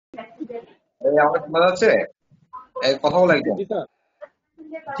এই আমার শোনা যাচ্ছে? এই কথা বলা একদম। জি স্যার।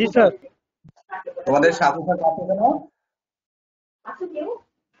 জি স্যার। তোমাদের সাথে সাথে আছে কেন?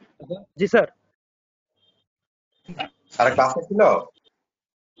 জি স্যার। স্যার ক্লাসে ছিল?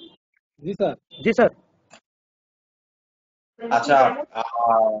 জি স্যার। জি স্যার। আচ্ছা,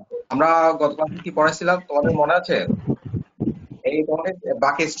 আমরা গত ক্লাসে কি পড়াইছিলাম তোমাদের মনে আছে? এই তোমাদের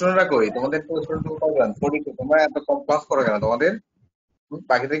বাকি স্টুডেন্টরা কই? তোমাদের তো স্টুডেন্ট কয়জন? 42। তোমরা এত কম ক্লাস করো কেন তোমাদের?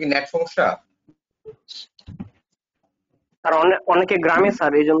 বাকিদের কি নেট সমস্যা? স্যার অনেকে গ্রামে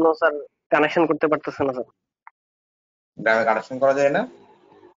স্যার, এই জন্য স্যার কানেকশন করতে পারতেছে না স্যার। গ্রামে কানেকশন করা যায় না?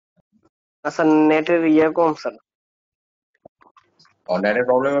 আর স্যার নেটের কম স্যার। নেটের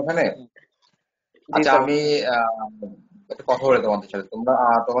প্রবলেম ওখানে? জি আচ্ছা, স্যার। আমি একটা কথা বলি তোমাদের সাথে। তোমরা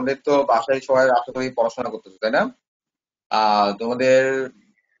তোমাদের তো বাসায় সবাই আশা করি পড়াশোনা করতেছো, তাই না? তোমাদের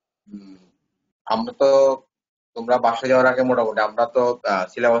উম, আমরা তো তোমরা বাসায় যাওয়ার আগে মোটামুটি আমরা তো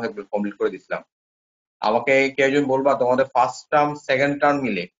সিলেবাস কমপ্লিট করে দিছিলাম। আমাকে কেউ একজন বলবা তোমাদের ফার্স্ট টার্ম সেকেন্ড টার্ম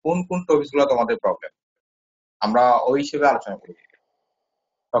মিলে কোন কোন টপিক গুলো তোমাদের প্রবলেম, আমরা ওই হিসেবে আলোচনা করি।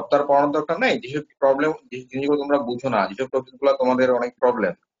 সব তো আর পড়ানোর দরকার নেই। যেসব প্রবলেম, যে জিনিসগুলো তোমরা বুঝো না, যেসব টপিক গুলো তোমাদের অনেক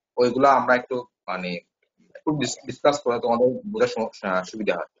প্রবলেম, ওইগুলো আমরা একটু মানে একটু ডিসকাস করে তোমাদের বোঝার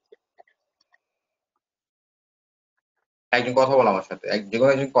সুবিধা হয়। একজন কথা বলো আমার সাথে, যে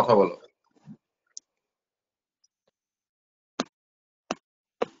কোনো একজন কথা বলো।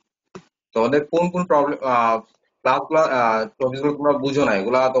 তোমাদের কোন কোন প্রবলেম ক্লাস গুলা টপিক গুলো তোমরা বুঝো না,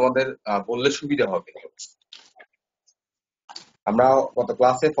 এগুলা তোমাদের বললে সুবিধা হবে। আমরা গত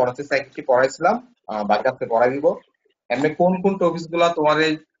ক্লাসে ফরেন্সিক সাইকোলজি পড়াইছিলাম, বাকি আজকে পড়াই দিব। এমনি কোন কোন টপিকস গুলা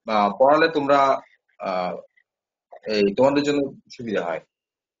তোমাদের পড়ালে তোমরা আহ, এই তোমাদের জন্য সুবিধা হয়?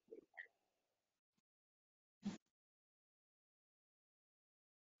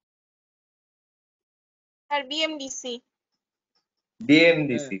 Sir BMDC.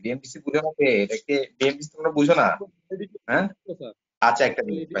 বিএমডিসি? বিএমডিসি বুঝো না কে? এটাকে বিএমডিসি তোমরা বুঝো না? হ্যাঁ, স্যার। আচ্ছা, একটা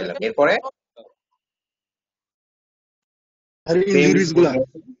মিনিট পাইলাম। এরপরে আর ইনজুরিজ বিএমডিসি গুলা,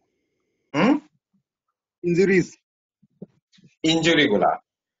 হুম ইনজুরিজ ইনজুরি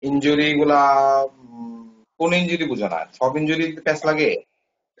গুলা কোন ইনজুরি বুঝো না? সব ইনজুরি প্যাচ লাগে?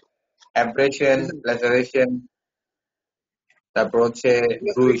 অ্যাব্রেশন, ল্যাসারেশন, তারপর হচ্ছে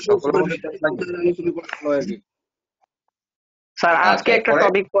ব্রুইজ, সবগুলোর মধ্যে প্যাচ লাগে? স্যার আজকে আচ্ছা, একটা এরপরে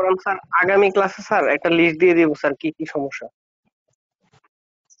টপিক পড়ান স্যার, আগামী ক্লাসে স্যার একটা লিস্ট দিয়ে দিব স্যার কি কি সমস্যা।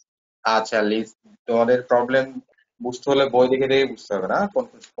 আচ্ছা, লিস্ট। তোমাদের প্রবলেম বুঝতে হলে বই দেখে দেখে বুঝতে হবে না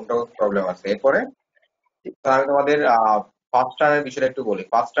কোনটা প্রবলেম আছে। এরপরে আমি তোমাদের ফার্স্ট টার্মের বিষয়টা একটু বলি।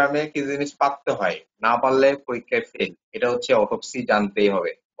 ফার্স্ট টার্মে কি জিনিস পারতে হয়, না পারলে পরীক্ষায় ফেল। এটা হচ্ছে অটোপসি জানতেই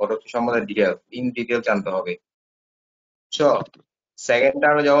হবে। অটোপসি সম্বন্ধে ডিটেল জানতে হবে। সেকেন্ড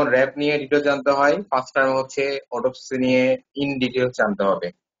টার্মে যেমন র্যাপ নিয়ে ডিটেল জানতে হয়, ফার্স্ট টার্মে হচ্ছে অটোপসি নিয়ে ইন ডিটেল জানতে হবে।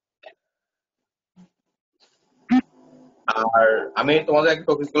 আর আমি তোমাদের একটা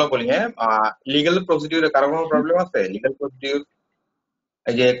টপিক গুলো বলি। হ্যাঁ, লিগাল প্রসিডিউরে কারো কোনো প্রবলেম আছে? লিগাল প্রসিডিউর,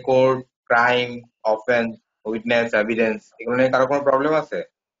 এই যে court, crime, offence, witness, evidence, এগুলো নিয়ে কারো কোনো প্রবলেম আছে?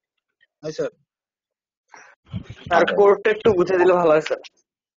 স্যার। স্যার আচ্ছা, কোর্টটা একটু বুঝে দিলে ভালো হয় স্যার।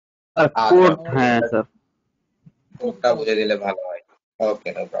 আচ্ছা, হ্যাঁ স্যার। কোডটা বুঝে দিলে ভালো হয়। ওকে,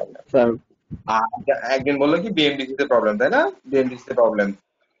 নো প্রবলেম। স্যার একজন বললো কি বিএমডিসি তে প্রবলেম, তাই না? বিএমডিসি তে প্রবলেম।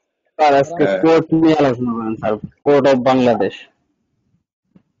 স্যার আজকে কোর্ট নিয়ে আলোচনা করেন sir, court of Bangladesh.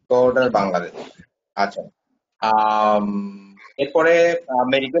 Code Bangladesh. আচ্ছা, আম, এরপরে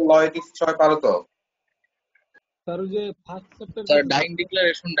মেডিকেল ল এথিক্স সবাই পারো তো? স্যার ওই যে first chapter sir dyeing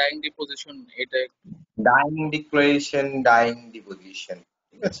declaration, dyeing deposition, এটা ডাইং ডিক্লারেশন, ডাইং ডিপোজিশন,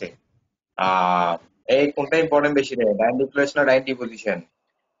 ঠিক আছে। আহ এই কোনটা ইম্পর্টেন্ট বেশি রে, ডাইং ডিক্লারেশন আর dyeing deposition?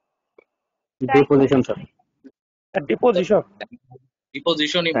 Deposition sir. Deposition.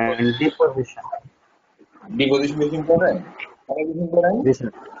 Deposition important. Deposition. Deposition বেশি ইম্পর্টেন্ট? অনেক বেশি ইম্পর্টেন্ট। জি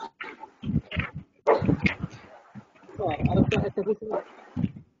স্যার। স্যার আরেকটা একটা কোশ্চেন,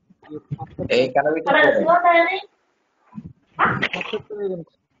 এই কেন বেশি ইম্পর্টেন্ট?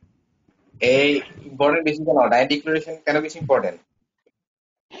 এই ইম্পর্টেন্ট বেশি কেন? ডাইং ডিক্লারেশন কেন বেশি ইম্পর্টেন্ট?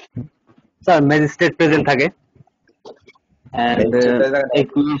 স্যার ম্যাজিস্ট্রেট প্রেজেন্ট থাকে and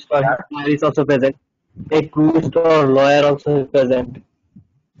accused or his lawyer is also present. Accused or lawyer also is present.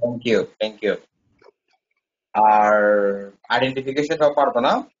 Thank you. R identification সব পারতো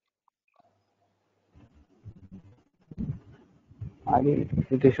না?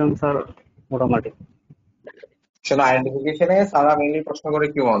 Identification স্যার মোটামুটি। শোনো, আইডেন্টিফিকেশনে সারা মেইনলি প্রশ্ন করে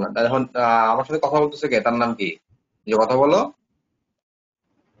কি মনে হয়? এখন আমার সাথে কথা বলতেছে কে, তার নাম কি? যে কথা বলো।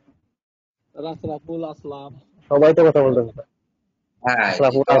 রাসরাফুল আসলাম। সবাই তো কথা বলতেছে স্যার। হ্যাঁ জি,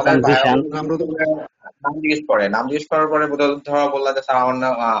 পোলার তোমাদের কনফিউশন। আমরা তো নাম জিজ্ঞেস করে, নাম জিজ্ঞেস করার পরে ধরো বললা যে স্যার আমার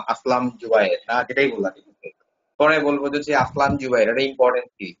নাম আসলাম জুবাইর, না যেটাই বললা ঠিক আছে। পরে বলবো যে আসলাম জুবাইর, এটা ইম্পর্টেন্স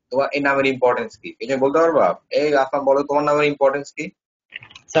কি, তোমার এই নামের ইম্পর্টেন্স কি, এই জন্য বলতে পারবা এই আসলাম বলো তোমার নামের ইম্পর্টেন্স কি।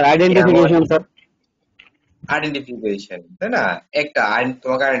 স্যার এমন আইডেন্টিফিকেশন স্যার। আইডেন্টিফিকেশন, তাই না? একটা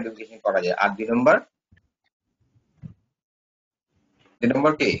তোমাকে আইডেন্টিফিকেশন করা যায়। আর 2 নম্বর, 2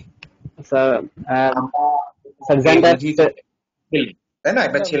 নম্বর কি স্যার আমরা স্যার এই জেন্ডার। বুঝি যে ছেলে, তাই না?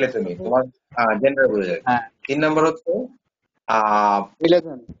 একটা ছেলে তুমি, তোমার জেন্ডার বোঝা যায়। হ্যাঁ 3 নম্বর হচ্ছে আহ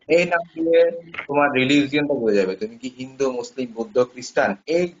এই নাম দিয়ে তোমার রিলিজিয়নটা বোঝা যাবে, তুমি কি হিন্দু, মুসলিম, বৌদ্ধ, খ্রিস্টান,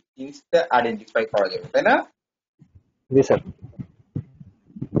 এই জিনিসটা আইডেন্টিফাই করা যাবে, তাই না? জি স্যার।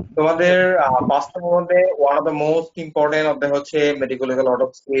 তোমাদের 5 নম্বর মধ্যে one of the most important of the হচ্ছে medical legal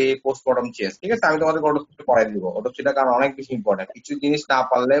autopsy, post-mortem chess. ঠিক আছে, আমি তোমাদের অটোপসি পড়াই দিব। অটোপসিটা কারণ অনেক বেশি ইম্পর্টেন্ট, কিছু জিনিস না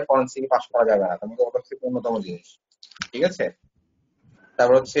পারলে ফরেনসিক পাস করা যাবে না, তোমাদের অটোপসি অন্যতম জিনিস। ঠিক আছে,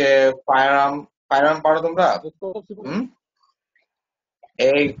 তারপর হচ্ছে ফায়ার আর্ম। ফায়ার আর্ম পারো তোমরা? হুম,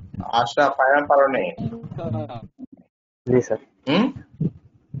 এই আশা ফায়ার আর্ম পারো নেই? জি স্যার। হুম,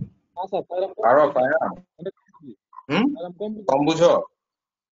 স্যার পাইলাম কম পারো বুঝি, ফায়ার আর্ম? অনেক কম বুঝি, হুম, পাইলাম কম বুঝি কম স্যার, বুঝো?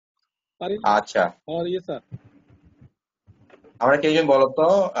 পারি না। আচ্ছা, আর ইয়ে স্যার, আমরা কি একজন বলো তো,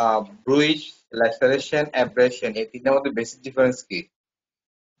 ব্রুইশ, ল্যাসারেশন, অ্যাব্রেশন, এই তিনটার মধ্যে বেসিক ডিফারেন্স কি?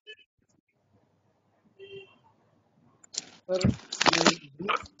 স্যার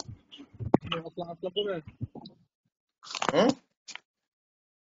আসলাম আসলাম করবেন হুম,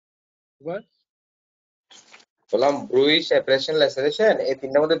 ভাই। বললাম ব্রুইশ, অ্যাব্রেশন, ল্যাসারেশন, এই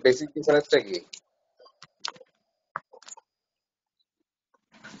তিনটার মধ্যে বেসিক ডিফারেন্সটা কি?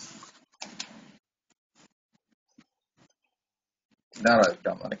 দাঁড়াও একটু,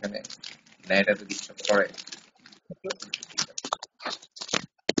 আমার এখানে নেট এত ডিস্টার্ব করে।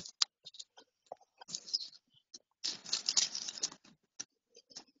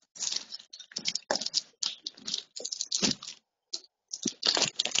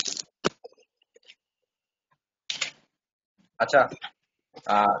 আচ্ছা,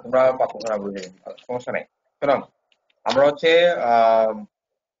 তোমরা পাচ্ছ না বুঝে, সমস্যা নেই। শোনো, আমরা হচ্ছে আহ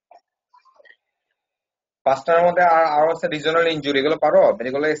 5টার মধ্যে আর আরো আছে রিজনাল ইনজুরি, এগুলো পারো?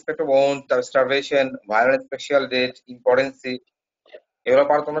 Medical expect on, starvation, violence, special date, importancy, এগুলো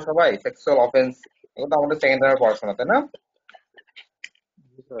পারো তোমরা সবাই? সেক্সুয়াল অফেন্স, এগুলো তো আমাদের সেকেন্ড ইয়ারের পড়াশোনা, তাই না?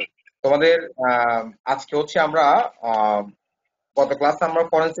 তোমাদের আজকে হচ্ছে আমরা আহ গত ক্লাসে আমরা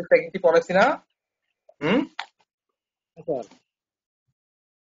ফরেন্সিক সেক্রেটারি পড়াইছি না? হুম, স্যার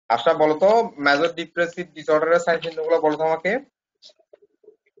আশা বলো তো মেজর ডিপ্রেসিভ ডিসঅর্ডারের সাইন চিহ্ন গুলো বলো তো আমাকে।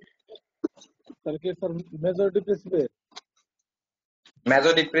 স্যার কি sir major ডিপ্রেসিভে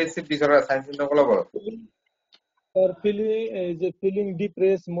major depressive ডিসঅর্ডারের sign চিহ্ন গুলো বলো। স্যার ফিলিং, এই যে feeling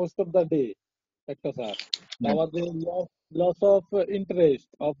depress most of the day একটা স্যার, আবার যে loss of interest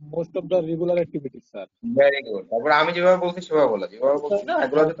of most of the regular activities sir. Very good. তারপরে আমি যেভাবে বলছি সেভাবে বলো, যেভাবে বলছি না,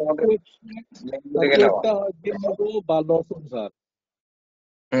 এগুলো হচ্ছে তোমাদের স্যার থেকে নেওয়া। একটা হয় ঘুমাবো বা লস অফ স্যার,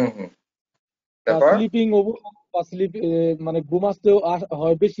 হুম হুম, বা তারপর স্লিপিং ওভার, বা স্লিপ মানে ঘুম আসতেও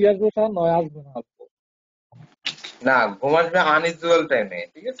হয় বেশি আসবে স্যার, নয় আসবে না আসবে। না, ঘুম আসবে আনইউজুয়াল টাইমে।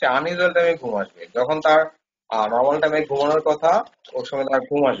 ঠিক আছে, আনইউজুয়াল টাইমে ঘুম আসবে, যখন তার নর্মাল টাইমে ঘুমানোর কথা ওই সময় তার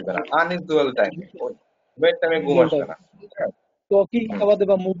ঘুম আসবে না, আনইউজুয়াল টাইমে, ওই ঘুমের টাইমে ঘুম আসবে না। টকিং আবাদে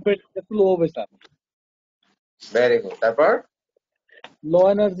বা মুভমেন্ট স্লো হবে স্যার। ভেরি গুড, তারপর low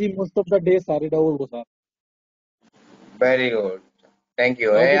energy most of the day sir, এটা বলবো sir. Very good, thank you.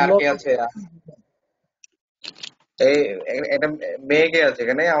 এই তারপর আর কে লস অফ, আছে? এই একটা মেয়ে কে আছে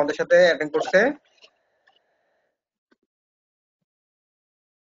এখানে আমাদের সাথে অ্যাটেন্ড করছে?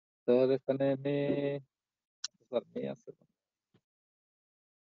 স্যার এখানে স্যার মেয়ে আছে।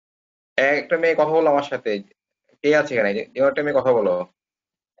 একটা মেয়ে কথা বলো আমার সাথে, কে আছে এখানে? যে একটা মেয়ে কথা বলো।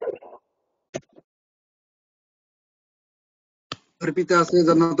 অর্পিতা আছে,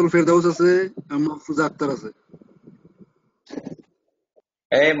 জান্নাতুল ফেরদাউস আছে, মাহফুজা আক্তার আছে।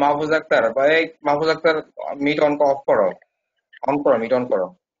 এই মাহফুজ আক্তার, এই Mahfuz Akter, meet on of করো, অন করো, মিট অন করো।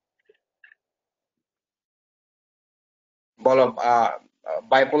 বলো,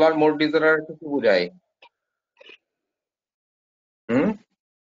 বাইপোলার মোড ডিসঅর্ডার কি বোঝায়? হুম,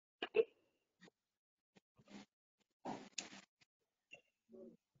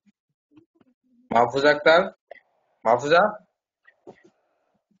 মাহফুজ আক্তার, মাহফুজা,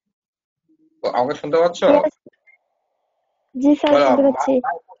 আমাকে শুনতে পাচ্ছ? Yes, জি স্যার বলো, শুনতে পাচ্ছি।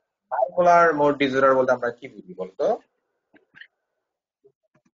 বাইপোলার মোড ডিসঅর্ডার বলতে আমরা কি বুঝি বলতো?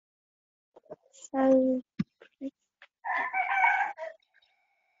 স্যার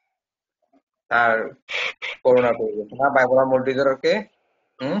আর করোনা পরিবেশ না বাইপোলার মোড ডিসঅর্ডার কে?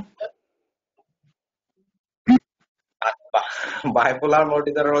 হুম, আচ্ছা, বাইপোলার মোড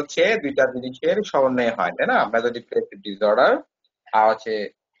ডিসঅর্ডার হচ্ছে দুইটা জিনিসের সমন্বয়ে হয়, তাই না? মেজর ডিপ্রেসিভ ডিসঅর্ডার আর হচ্ছে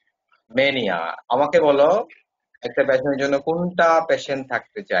মেনিয়া। আমাকে বলো একটা পেশেন্টের জন্য কোনটা পেশেন্ট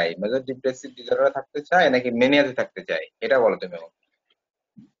থাকতে চাই, মেজর ডিপ্রেসিভ ডিসঅর্ডার থাকতে চায় নাকি মেনিয়াতে থাকতে চাই, এটা বলো তুমি আমাকে।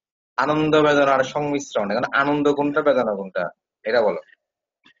 আনন্দ বেদনার সংমিশ্রণ, এখন আনন্দ কোনটা বেদনা কোনটা এটা বলো।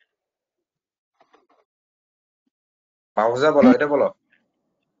 মাহফুজা বলো, এটা বলো।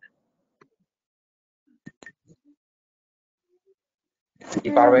 কি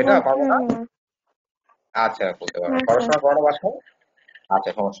পারবে, এটা বলতে পারবো না? পারবো না। আচ্ছা, বলতে পারবো না না। স্যার। পড়াশোনা করো না বাসায়?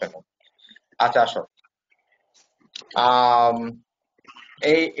 আচ্ছা, সমস্যা নেই। আচ্ছা, আসো। আম,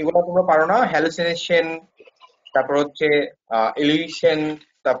 এগুলো তোমরা পারো না, হ্যালুসিনেশন, তারপর হচ্ছে ইলিউশন,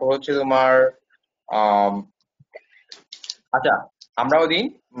 তারপর হচ্ছে তোমার আম, আচ্ছা, আমরা ওদিন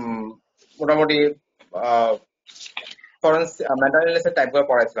মোটামুটি মেন্টাল ইলনেসের টাইপ গুলো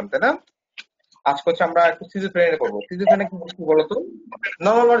পড়াইছিলাম, তাই না? আজকে হচ্ছে আমরা একটু সিজোফ্রেনিয়া করবো। সিজোফ্রেনিয়া কি বলো তো?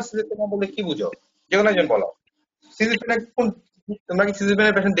 নর্মাল সিজোফ্রেনিয়া বলতে কি বুঝো? যে কোনো একজন বলো। সিজোফ্রেনিয়া কোন, তোমরা কি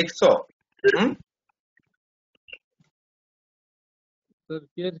সিজোফ্রেনিয়া পেশেন্ট দেখছো? হুম?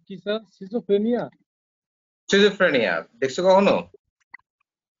 স্যার কি স্যার সিজোফ্রেনিয়া? সিজোফ্রেনিয়া দেখছো কখনো?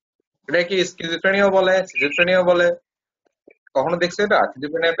 এটা কি স্কিজোফ্রেনিয়া বলে, সিজোফ্রেনিয়া বলে, কখনো দেখছো এটা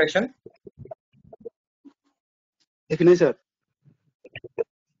সিজোফ্রেনিয়া পেশেন্ট? এখানে স্যার।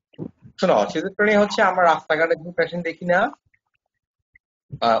 শোনো, সিজোফ্রেনিয়া হচ্ছে আমরা রাস্তাঘাটে যে পেশেন্ট দেখি না,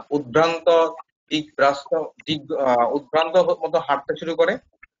 উদ্ভ্রান্ত, দিকভ্রষ্ট, উদ্ভ্রান্ত মতো হাঁটতে শুরু করে।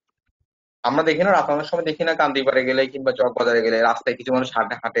 আমরা দেখি না, রাতে অনেক সময় দেখি না, কান্দিপাড়ে গেলে কিংবা চকবাজারে গেলে রাস্তায় কিছু মানুষ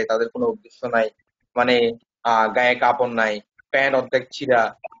হাঁটে হাঁটে, তাদের কোনো উদ্দেশ্য নাই, মানে গায়ে কাপড় নাই, প্যান্ট অর্ধেক ছিঁড়া,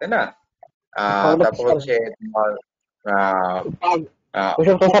 তাই না? ওগুলো তো তারপর স্যার হচ্ছে তোমার আহ আহ,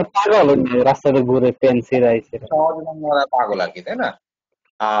 ওইসব তো স্যার পাগল, ওই যে রাস্তাতে ঘুরে পেন্সিল আইছে। সমাজে আমরা পাগল আর কি, তাই না?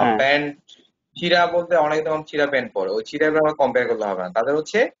 হ্যাঁ, প্যান্ট চিরা বলতে অনেকে তখন চিরা প্যান্ট পরে, ওই চিরা আমরা কম্পেয়ার করলে হবে না, তাদের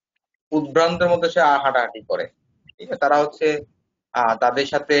হচ্ছে উদ্ভ্রান্তের মধ্যে সে হাঁটাহাঁটি করে। ঠিক আছে, তারা হচ্ছে তাদের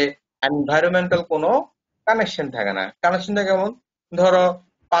সাথে এনভায়রনমেন্টাল কোনো কানেকশন থাকে না। কানেকশনটা কেমন? ধরো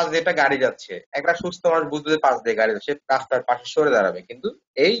পাশ দিয়ে একটা গাড়ি যাচ্ছে, একটা সুস্থ মানুষ বুঝবে যে পাশ দিয়ে গাড়ি যাচ্ছে, সে রাস্তার পাশে সরে দাঁড়াবে, কিন্তু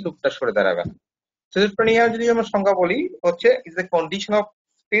এই লোকটা সরে দাঁড়াবে না। সিজোফ্রেনিয়া যদি আমরা সংজ্ঞা বলি হচ্ছে is a condition of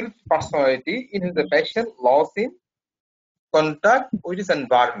স্টিলথ personality in his passion loss in contact with his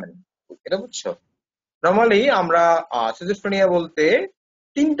environment. এটা বুঝছো? নর্মালি আমরা সিজোফ্রেনিয়া বলতে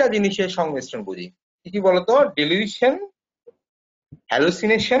তিনটা জিনিসের সংমিশ্রণ বুঝি। কি কি বলতো? ডিলিউশন,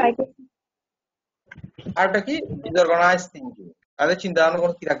 হ্যালুসিনেশন, আর এটা কি ডিসঅর্গানাইজ থিঙ্কিং। তাদের চিন্তা ভাবনা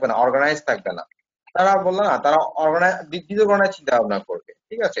কোনো কি থাকবে না, অর্গানাইজ থাকবে না। তারা বললো না, তারা ডিসঅর্গানাইজ চিন্তা ভাবনা করবে।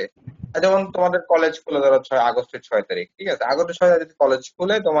 ঠিক আছে, যেমন তোমাদের কলেজ খুলে ধরো 6 আগস্টের 6 তারিখ, ঠিক আছে, আগস্টের 6 তারিখ যদি কলেজ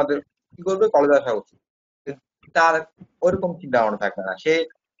খুলে, তোমাদের কি করবে? কলেজে আসা উচিত। কিন্তু তার ওইরকম চিন্তা ভাবনা থাকবে না। সে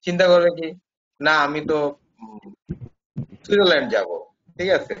চিন্তা করবে কি, না আমি তো সুইজারল্যান্ড যাব, ঠিক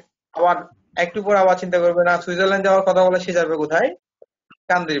আছে। আবার একটু পর আবার চিন্তা করবে, না সুইজারল্যান্ড যাওয়ার কথা বলে সে যাবে কোথায়?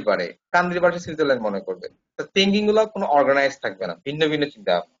 কান্দির পাড়ে। কান্দির পাড়ে সুইজারল্যান্ড মনে করবে। তো থিঙ্কিং গুলো কোনো অর্গানাইজ থাকবে না, ভিন্ন ভিন্ন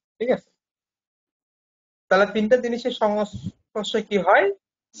চিন্তা ভাবনা। ঠিক আছে, তাহলে তিনটা জিনিসের সংস্পর্শে কি হয়?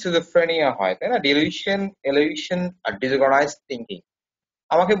 সিজোফ্রেনিয়া হয়, তাই না? ডিলিউশন, এলিউশন আর ডিসঅর্গানাইজ থিঙ্কিং।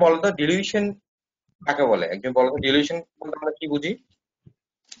 আমাকে বলো তো ডিলিউশন কাকে বলে? একজন বলো তো, ডিলিউশন বলতে আমরা কি বুঝি?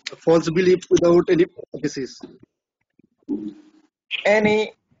 false belief without any basis. Any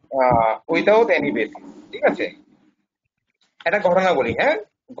without any basis. ঠিক আছে, একটা ঘটনা বলি, হ্যাঁ?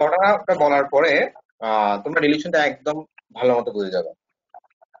 ঘটনাটা বলার পরে তোমরা ডিলিউশনটা একদম ভালো মতো বুঝে যাবে।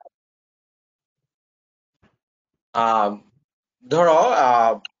 আহ ধরো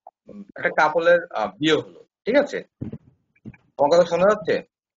একটা কাপলের বিয়ে হলো, ঠিক আছে? তোমার কথা শোনা যাচ্ছে?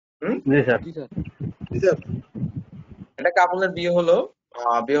 হুম? জি স্যার। জি স্যার। জি স্যার। একটা কাপলের বিয়ে হলো।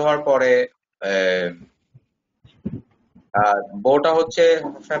 বিয়ে হওয়ার পরে আহ, বউটা হচ্ছে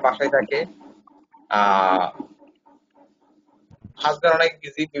সবসময় বাসায় থাকে। আহ হাজবেন্ড অনেক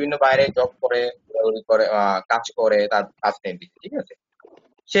বিজি, বিভিন্ন বাইরে জব করে, ঘোরাঘুরি করে, কাজ করে, তার কাজ নেই বিজি। ঠিক আছে,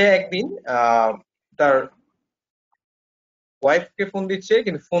 সে একদিন তার ওয়াইফকে ফোন দিচ্ছে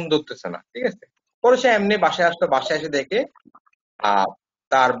কিন্তু ফোন ধরতেছে না। ঠিক আছে, পরে সে এমনি বাসায় আসলো, বাসায় এসে দেখে আহ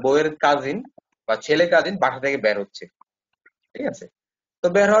তার বউয়ের কাজিন বা ছেলে কাজিন বাসা থেকে বের হচ্ছে। ঠিক আছে, তো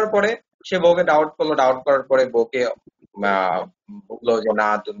বের হওয়ার পরে সে বউকে ডাউট করলো, ডাউট করার পরে বউকে বললো যে না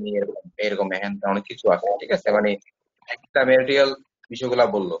তুমি এরকম এরকম হ্যান ত্যান অনেক কিছু আছে। ঠিক আছে, মানে একটা ম্যাটেরিয়াল বিষয়গুলা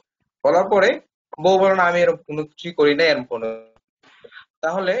বললো। বলার পরে বউ বললো না আমি এরকম কোনো কিছুই করি না, এরকম কোনো।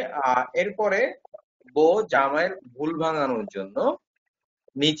 তাহলে এরপরে বউ জামাইয়ের ভুল ভাঙানোর জন্য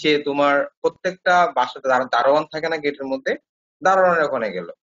নিচে তোমার প্রত্যেকটা বাসাতে দারোয়ান থাকে না গেটের মধ্যে, দারোয়ানের ওখানে গেল।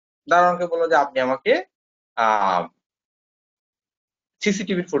 দারোয়ানকে বললো যে আপনি আমাকে আহ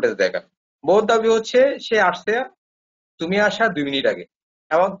সিসিটিভি ফুটেজ দেখান। বউর দাবি হচ্ছে সে আসছে তুমি আসা 2 মিনিট আগে,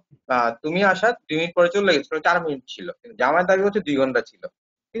 এবং তুমি আসা 2 মিনিট পরে চলে গেছিল, 4 মিনিট ছিল, কিন্তু জামাইয়ের দাবি হচ্ছে 2 ঘন্টা ছিল।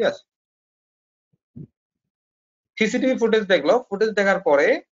 ঠিক আছে, সিসিটিভি ফুটেজ দেখলো, ফুটেজ দেখার পরে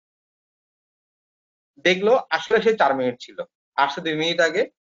দেখলো আসলে সে 4 মিনিট ছিল, আসছে 2 মিনিট আগে,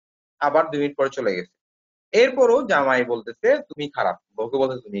 আবার 2 মিনিট পরে চলে গেছে। এরপরও জামাই বলতেছে তুমি খারাপ, বউকে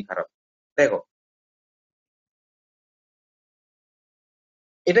বলতেছে তুমি খারাপ। দেখো,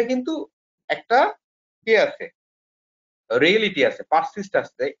 এটা কিন্তু একটা কি আছে, রিয়েলিটি আছে, পারসিস্ট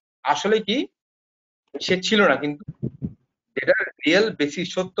আছে। আসলে কি সে ছিল না, কিন্তু যেটা রিয়েল বেশি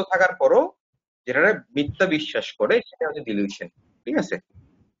সত্য থাকার পরও যেটা মিথ্যা বিশ্বাস করে সেটা হচ্ছে ডিলিউশন। ঠিক আছে,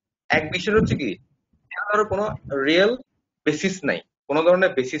 এক বিষয় হচ্ছে কি, ধরো কোনো রিয়েল বেসিস নাই, কোনো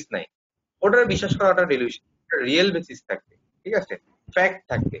ধরনের বেসিস নাই, ওটার বিশ্বাস করা ওটা ডিলিউশন। রিয়েল বেসিস থাকবে, ঠিক আছে, ফ্যাক্ট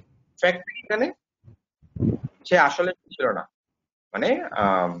থাকবে। ফ্যাক্ট এখানে সে আসলে ছিল না, মানে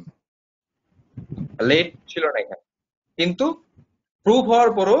লেট ছিল না এখানে, কিন্তু প্রুভ হওয়ার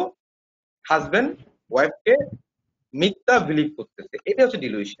পরও হাজবেন্ড ওয়াইফকে মিথ্যা বিলিভ করতেছে, এটা হচ্ছে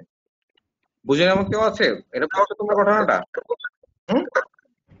ডিলিউশন। বুঝে নেওয়া কেউ আছে? এটা বলছো তোমরা ঘটনাটা? হুম?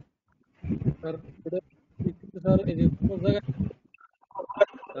 স্যার এটা কিন্তু স্যার এই যে কোনো জায়গায়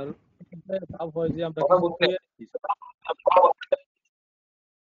স্যার ভাব হয় যে আমরা কথা কিছু বুঝতে, পেয়ে আছি।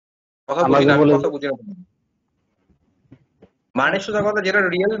 কথা আমরা বুঝি যে না, আমি বলে কথা বুঝি না। মানে সোজা কথা, যেটা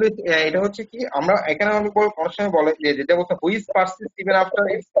রিয়েল, এটা হচ্ছে কি, আমরা এখানে আমি অনেক সময় বলে যে, যেটা বলছে who's persist even after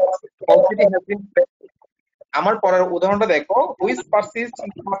it's positive has been, আমার পরের উদাহরণটা দেখো, who's persist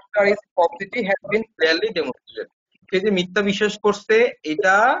even after it's positive has been clearly demonstrated. সে যে মিথ্যা বিশ্বাস করছে,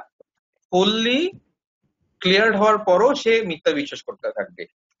 এটা ফুললি ক্লিয়ার হওয়ার পরও সে মিথ্যা বিশ্বাস করতে থাকবে।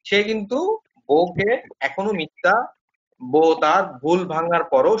 সে কিন্তু বউকে এখনো মিথ্যা, বউ তার ভুল ভাঙার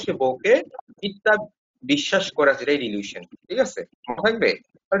পরও সে বউকে মিথ্যা বিশ্বাস করে, সেটাই ডিলিউশন। ঠিক আছে, মনে থাকবে।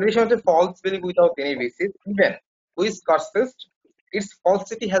 ডিলিউশন হচ্ছে false believe without any basis even which persist it's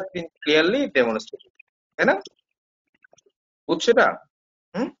ফলসিটি has been clearly demonstrated. তাই না? বুঝছো এটা?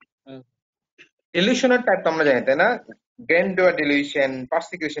 হুম, হ্যাঁ, ডিলিউশনের টাইপ তো আমরা জানি, তাই না? গ্র্যান্ডর dilution,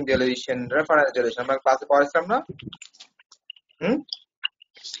 persecution dilution, reference dilution আমরা ক্লাসে পড়াইছিলাম না? হুম,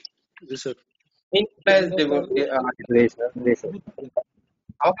 জি স্যার। ইনফ্লুয়েন্স এগুলো স্যার জি স্যার, জি স্যার।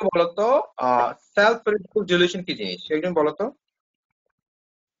 আমাকে বলতো সেলফ ডিলিউশন কি জিনিস, একজন বলতো।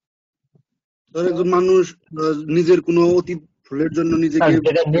 স্যার একজন মানুষ নিজের কোনো অতীত ভুলের জন্য স্যার নিজেকে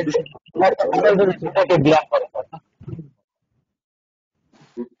যেটা দোষী নিজেকে ব্লেম করে,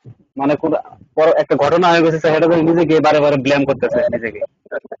 মানে কোন একটা ঘটনা হয়ে গেছে স্যার, সেটা করে নিজেকে বারে বারে ব্লেম করতেছে নিজেকে।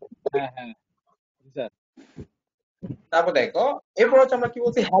 হ্যাঁ হ্যাঁ জি স্যার। তারপর দেখো, এরপর হচ্ছে আমরা কি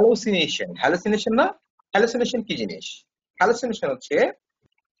বলছি, হ্যালুসিনেশন। হ্যালুসিনেশন না, হ্যালুসিনেশন কি জিনিস? হ্যালুসিনেশন হচ্ছে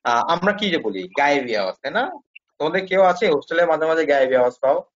আমরা কি যে বলি গায়েবী আওয়াজ, তাই না? তোমাদের কেউ আছে হোস্টেলে মাঝে মাঝে গায়েবী আওয়াজ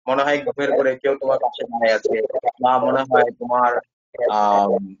পাও, মনে হয় ঘুমের করে কেউ তোমার পাশে দাঁড়িয়ে আছে, বা মনে হয় তোমার আহ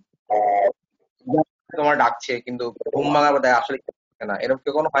তোমার ডাকছে, কিন্তু ঘুম ভাঙার দেয় আসলে কিছু হচ্ছে না, এরকম কি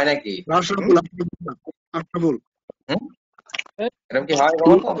কোনো হয় নাকি? হুম? আশরাফুল আশরাফুল হুম? হ্যাঁ, এরকম কি হয়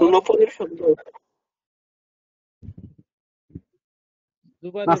কখনো? না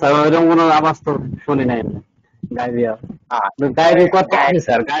জুবাইরের স্যার, ভয়েস ওইরকম কোনো আওয়াজ তো শুনি নাই আমি। গায়েবী আওয়াজ, গায়েবী কথা আছে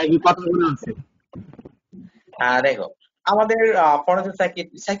স্যার, গায়েবী কথা মনে আছে। হ্যাঁ দেখো, আমাদের ফরেনসিক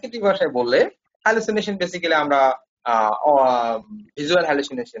সাইকিয়াট্রি ভাষায় বললে হ্যালুসিনেশন বেসিক্যালি আমরা ভিজুয়াল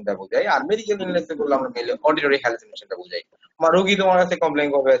হ্যালুসিনেশনটা বোঝাই, আর মেডিকেল ইলনেসে বললে আমরা অডিটরি হ্যালুসিনেশনটা বোঝাই। আমার রোগী তোমার কাছে কমপ্লেন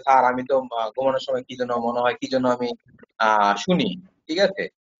করবে, স্যার আমি তো ঘুমানোর সময় কি যেন মনে হয়, কি যেন আমি শুনি। ঠিক আছে,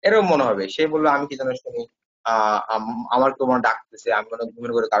 এরকম মনে হবে, সে বললো আমি কি যেন শুনি, আমার তোমার ডাকতেছে, আমি মনে হয়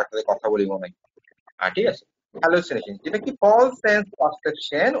ঘুমের করে কারোর সাথে কথা বলি মনে হয়। ঠিক আছে, hallucination যেটা কি false sense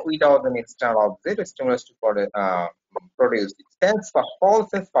perception without an external object stimulus to produce sense false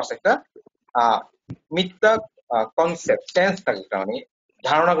sense perception, মিথ্যা কনসেপ্ট সেন্স থাকে, মানে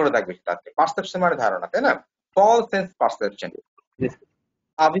ধারণা করে থাকবে তাতে, পারসেপশন মানে ধারণা, তাই না? false sense perception,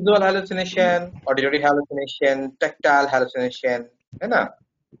 visual hallucination, auditory hallucination, tactile hallucination, তাই না?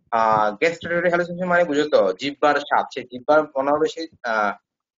 গেস্টাটরি হ্যালুসিনেশন মানে বুঝো তো, জিহ্বার স্বাদ, সে জিহ্বার মনে হবে সে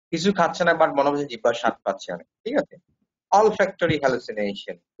কিছু খাচ্ছে না, বাট মনে হচ্ছে জিহ্বার স্বাদ পাচ্ছে অনেক। ঠিক আছে, অলফ্যাক্টরি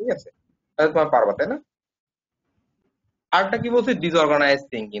হ্যালুসিনেশন। ঠিক আছে, তাহলে তোমার পারবা, তাই না? আরেকটা কি বলছে, ডিসঅর্গানাইজ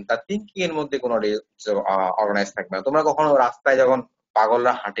থিঙ্কিং, তার থিঙ্কিং এর মধ্যে কোনো অর্গানাইজ থাকবে না। তোমরা কখনো রাস্তায় যখন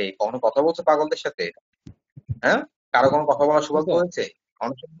পাগলরা হাঁটে, কখনো কথা বলছো পাগলদের সাথে? হ্যাঁ, কারো কোনো কথা বলার জি সৌভাগ্য স্যার। হয়েছে?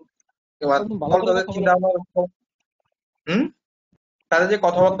 অনেক সময় তোমার ভালো করে তাদের কথা বলে। চিন্তা ভাবনা, হুম, তাদের যে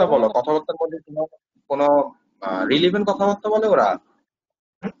কথাবার্তা বলো, কথাবার্তার মধ্যে কোনো রিলিভেন্ট কথাবার্তা বলে ওরা?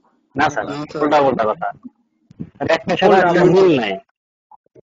 না স্যার, না স্যার, উল্টা পাল্টা কথা, আর একটা সাথে উল্টা একটা পাল্টা। মিল নাই।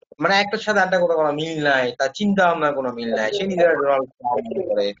 মানে একটার সাথে আরেকটা কোনো মিল নাই, তার চিন্তা ভাবনার কোনো মিল নাই। সে নিজের ডোনাল্ড ট্রাম্প মনে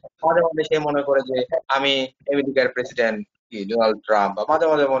করে, মাঝে মাঝে সে মনে করে যে আমি আমেরিকার প্রেসিডেন্ট কি ডোনাল্ড ট্রাম্প, বা মাঝে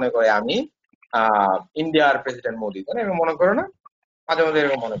মাঝে মনে করে আমি ইন্ডিয়ার প্রেসিডেন্ট মোদি, তাই না? এরকম মনে করে না? মাঝে মাঝে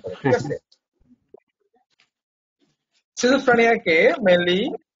এরকম মনে করে, ঠিক আছে। সিজোফ্রেনিয়াকে মেনলি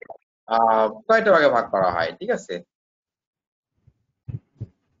কয়টা ভাগে ভাগ করা হয়, ঠিক আছে।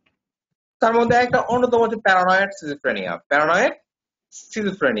 তার মধ্যে একটা অন্যতম হচ্ছে প্যারানয়েড সিজোফ্রেনিয়া। প্যারানয়েড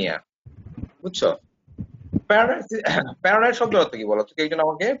সিজোফ্রেনিয়া, বুঝছো? প্যারানয়েড শব্দের অর্থ কি বলো তো একজন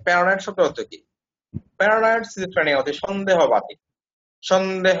আমাকে? প্যারানয়েড শব্দের অর্থ কি? প্যারানয়েড সিজোফ্রেনিয়া হচ্ছে সন্দেহবাদী।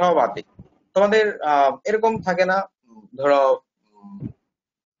 সন্দেহবাদী। তোমাদের এরকম থাকে না? ধরো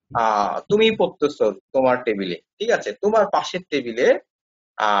তুমি পড়তেছো তোমার টেবিলে, ঠিক আছে, তোমার পাশের টেবিলে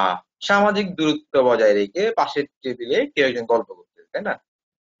সামাজিক দূরত্ব বজায় রেখে পাশের টেবিলে কেউ একজন গল্প করতেছে, তাই না?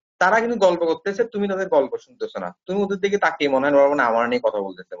 তারা কিন্তু গল্প করতেছে, তুমি তাদের গল্প শুনতেছো না, তুমি ওদের দিকে তাকিয়ে মনে হয় মানে আমার নিয়ে কথা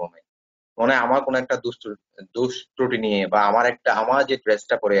বলতেছে, মনে হয় আমার কোনো একটা দুষ ত্রুটি নিয়ে, বা আমার যে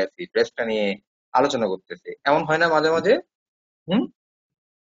ড্রেসটা পরে আছি ড্রেসটা নিয়ে আলোচনা করতেছে। এমন হয় না মাঝে মাঝে? হুম।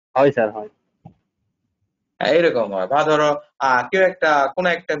 হয় স্যার, হয়। এইরকম হয়। বা ধরো কোনো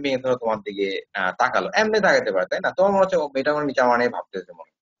একটা মেয়ে ধরো তোমার দিকে তাকালো, এমনি তাকাতে পারে, তাই না? তোমার মনে হচ্ছে এটা আমার নিচে আমার নিয়ে ভাবতেছে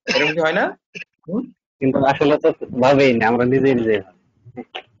মনে হয়। এরকম কি হয় না? হুম। কিন্তু আসলে তো ভাবেই না, আমরা নিজে নিজে ভাবি।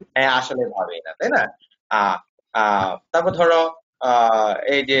 হ্যাঁ, আসলে ভাবেই না, তাই না? আহ তারপর ধরো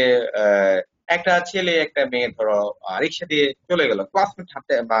এই যে আহ, একটা ছেলে একটা মেয়ে ধরো রিক্সা দিয়ে চলে গেল, ক্লাসমেট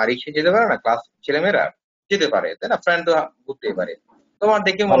হাঁটতে বা রিক্সা যেতে পারে না, ক্লাস ছেলেমেয়েরা যেতে পারে, তাই না? ফ্রেন্ড তো ঘুরতেই পারে। তোমার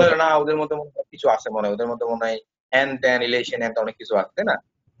দেখে মনে ভালো হলো স্যার। না ওদের মধ্যে মনে হয় কিছু আছে, মনে হয় ওদের মধ্যে মনে হয় হ্যান ত্যান রিলেশন হ্যান অনেক কিছু আছে, তাই না?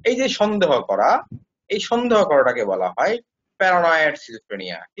 এই যে সন্দেহ করা, এই সন্দেহ করাটাকে বলা হয় প্যারানয়েড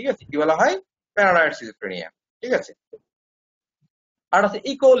সিজোফ্রেনিয়া, ঠিক আছে। কি বলা হয়? প্যারানয়েড সিজোফ্রেনিয়া, ঠিক আছে। আর আছে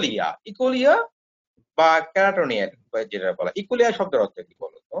ইকোলিয়া। ইকোলিয়া বা ক্যারাটোনিয়া যেটা বলা, ইকুলিয়া শব্দের অর্থ কি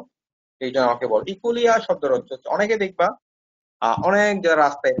বলতো? এইটা আমাকে বল। ইকুলিয়া শব্দের অর্থ হচ্ছে, অনেকে দেখবা অনেক যারা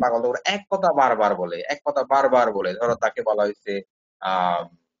রাস্তায় পাগল, ওরা এক কথা বারবার বলে, এক কথা বারবার বলে। ধরো তাকে বলা হয়েছে আহ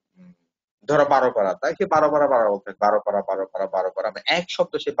উম, ধরো 12 পারা, তাই সে 12 পারা বারবার বলতে 12 পারা 12 পারা 12 পারা, মানে এক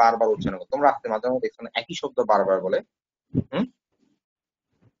শব্দ সে বারবার উচ্চারণ করে। তোমরা রাস্তায় মাঝে মাঝে দেখছো না একই শব্দ বারবার বলে? হুম,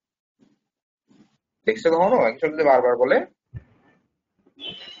 দেখছো কখনো একই শব্দ বারবার বলে?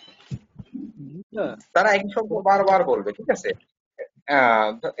 হ্যাঁ, তারা একই শব্দ বারবার বলবে, ঠিক আছে।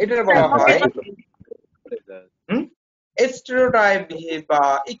 এটা স্যার বলা বলতে হয় পারছি। হুম স্টেরিওটাইপ বিহেভ বা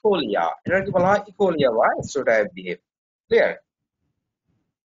ইকোলিয়া। এটা কি বলা হয়? ইকোলিয়া বা স্টেরিওটাইপ বিহেভ। ক্লিয়ার?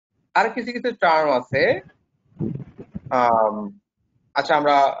 আর কিছু কিছু টার্ম আছে। আম, আচ্ছা,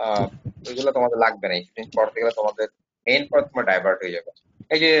 আমরা ওইগুলো তোমাদের লাগবে না, স্টুডেন্ট পড়তে গেলে তোমাদের মেইন পড়া তোমার ডাইভার্ট হয়ে যাবে।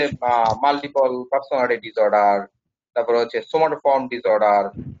 এই যে মাল্টিপল পার্সোনালিটি ডিসঅর্ডার, তারপর হচ্ছে সোমাটোফর্ম ডিসঅর্ডার,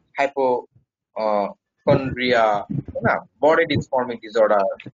 হাইপোকন্ড্রিয়া, তাই না? বডি ডিসফর্মিক ডিসঅর্ডার,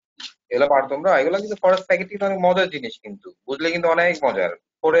 এগুলো পার তোমরা। এগুলো কিন্তু ফরেস্ট প্যাকেট কিন্তু অনেক মজার জিনিস, কিন্তু বুঝলে কিন্তু অনেক মজার,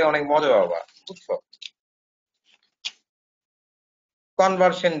 পড়ে অনেক মজা পাবা, বুঝছো?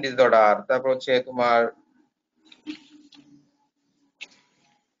 কনভার্সন ডিসঅর্ডার, তারপর হচ্ছে তোমার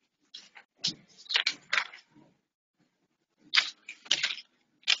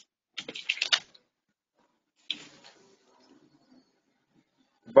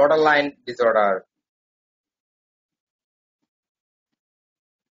বর্ডার লাইন ডিসঅর্ডার।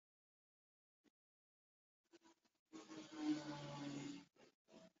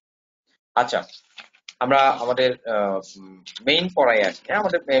 আচ্ছা, আমরা আমাদের মেইন পড়ায় আসি। হ্যাঁ,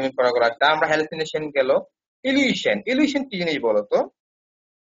 আমাদের মেইন পড়াগুলো আসছে। আমরা হ্যালুসিনেশন গেল। ইলিউশন। ইলিউশন কি জিনিস বলো তো?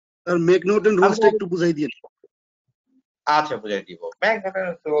 আর মেক নোট এন্ড আমি রুলসটা তোমাদের একটু বুঝাই দিন। আচ্ছা বুঝাই দিব।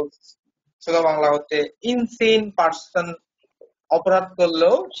 ম্যাকডোনাল্ড রুলস সোজা বাংলা হচ্ছে ইনসেন পার্সন অপরাধ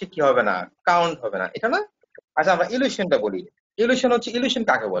করলেও সে কি হবে না, কাউন্ট হবে না, এটা না? আচ্ছা, আমরা ইলিউশনটা বলি। ইলিউশন হচ্ছে, ইলিউশন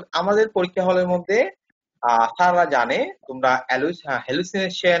কাকে বলে? আমাদের পরীক্ষা হলের মধ্যে স্যাররা জানে তোমরা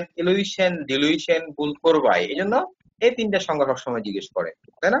হ্যালুসিনেশন, ইলিউশন, ডিলিউশন ভুল করবাই, এই জন্য এই তিনটা সংজ্ঞা সবসময় জিজ্ঞেস করে,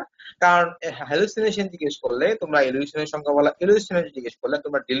 তাই না? কারণ হ্যালুসিনেশন জিজ্ঞেস করলে তোমরা ইলিউশনের সংজ্ঞা বলো, ইলিউশনের জিজ্ঞেস করলে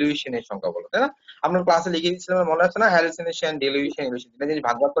তোমরা ডিলিউশনের সংজ্ঞা বলো, তাই না? আমরা ক্লাসে লিখে দিচ্ছিলাম, মনে আছে না? হ্যালুসিনেশন, ডিলিউশন, ইলিউশন তিনটা জিনিস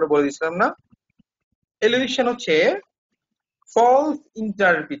ভাগ ভাগ করে বলে দিচ্ছিলাম না? ইলিউশন হচ্ছে ফলস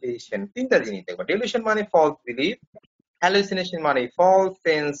ইন্টারপ্রিটেশন। তিনটা জিনিস দেখো, ডিলিউশন মানে ফলস বিলিফ, হ্যালুসিনেশন মানে ফলস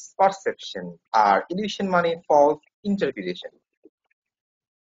সেন্স পারসেপশন, আর ইলিউশন মানে ফলস ইন্টারপ্রিটেশন।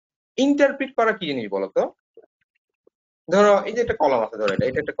 ইন্টারপ্রিট করা কি জিনিস বলতো? ধরো এই যে একটা কলম আছে, ধরো এটা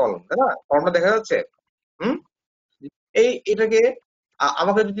এটা একটা কলম, তাই না? কলমটা দেখা যাচ্ছে। হুম এটাকে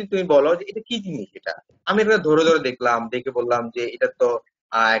আমাকে যদি তুমি বলো যে এটা কি জিনিস, এটা আমি এটা ধরে ধরে দেখলাম, দেখে বললাম যে এটা তো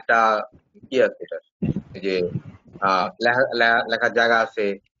একটা কি আছে এটা, এই যে লেখার জায়গা আছে,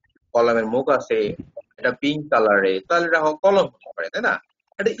 কলমের মুখ আছে, এটা পিঙ্ক কালারে, তাহলে এটা কলম হতে পারে, তাই না?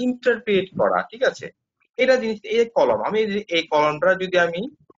 এটা ইন্টারপ্রেট করা, ঠিক আছে? এটা জিনিস, এই কলম, আমি এই কলমটা যদি আমি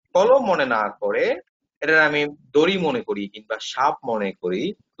কলম মনে না করে এটা আমি দড়ি মনে করি কিংবা সাপ মনে করি,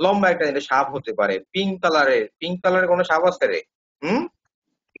 লম্বা একটা এটা সাপ হতে পারে, পিঙ্ক কালারের কোনো সাপ আছে রে? হুম,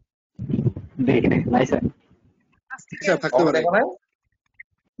 দেখি নাই স্যার। স্যার থাকতে কখনো পারে। দেখো নাই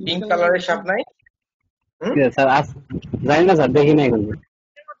পিঙ্ক কালারের সাপ? নাই। হুম, স্যার জানি না স্যার, দেখি নাই কিন্তু।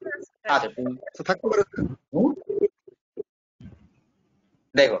 আচ্ছা স্যার থাকতে পারে স্যার। হুম,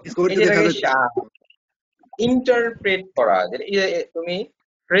 দেখো এই ডিসকভারিতে দেখা যেটাকে যায়। ইন্টারপ্রেট করা, যেটা তুমি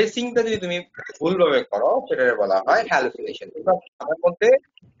ট্রেসিংটা যদি তুমি ভুলভাবে করো সেটাকে বলা হয় হ্যালুসিনেশন। আমার মধ্যে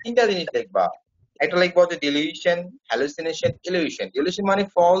তিনটা জিনিস দেখবা, একটা লিখবো যে ডিলিউশন, হ্যালুসিনেশন, ইলিউশন। ডিলিউশন মানে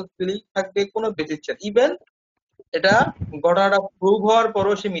ফলস বিলিফ থাকবে, কোনো বেসিস, ইভেন এটা ঘটনাটা প্রুভ হওয়ার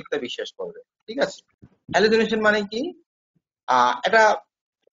পরও সে মিথ্যা বিশ্বাস করবে, ঠিক আছে? হ্যালুসিনেশন মানে কি? এটা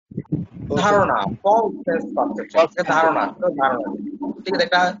ধারণা, ফলস সেন্স পারসেপশন, এটা ধারণা, ঠিক আছে?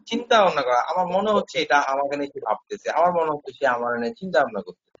 একটা চিন্তা ভাবনা করা, আমার মনে হচ্ছে এটা আমাকে নিয়ে সে ভাবতেছে, আমার মনে হচ্ছে সে আমার নিয়ে চিন্তা ভাবনা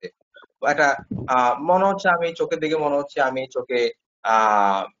করতেছে। একটা মনে হচ্ছে, আমি চোখের দিকে মনে হচ্ছে আমি চোখে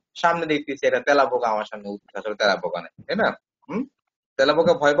সামনে দেখতেছি এটা তেলাপোকা আমার সামনে উঠছে, আসলে তেলাপোকা নেই, তাই না? হুম,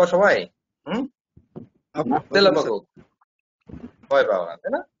 তেলাপোকা ভয় পাও সবাই? হুম, তেলাপোকা ভয় পাও না,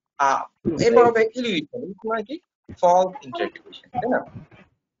 তাই না? এরপর হবে ইলিউশন। মানে কি? ফলস ইন্টারপ্রিটেশন, তাই না?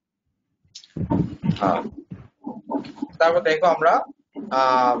 তারপর দেখো আমরা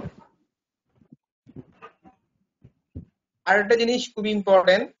আহ আরেকটা জিনিস খুব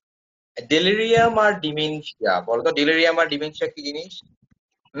ইম্পর্টেন্ট, ডেলিরিয়াম আর ডিমেনশিয়া। বলতো ডেলিরিয়াম আর ডিমেনশিয়া কি জিনিস?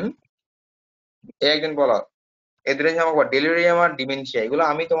 হুম, একদিন বলো, এদের আমাকে ডেলিরিয়াম আর ডিমেনশিয়া, এগুলো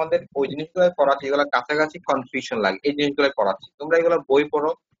আমি তোমাদের ওই জিনিসগুলো পড়াচ্ছি, এগুলো কাছাকাছি কনফিউশন লাগে, এই জিনিসগুলো পড়াচ্ছি, তোমরা এগুলো বই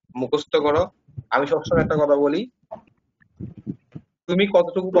পড়ো, মুখস্থ করো। আমি সবসময় একটা কথা বলি, তুমি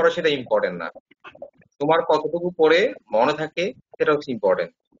কতটুকু পড়ো সেটা ইম্পর্টেন্ট না, তোমার কতটুকু পড়ে মনে থাকে সেটা হচ্ছে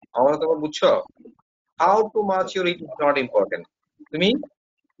ইম্পর্টেন্ট। আমার তোমার বুঝছো? How too much your it is not important, তুমি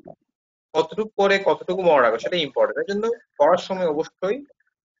কতটুকু পড়ে কতটুকু মনে রাখো সেটা ইম্পর্টেন্ট। এর জন্য পড়ার সময় অবশ্যই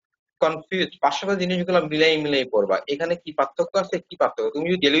কনফিউজ, পাশাপাশি জিনিসগুলো মিলাই পড়বা, এখানে কি পার্থক্য আছে, কি পার্থক্য। তুমি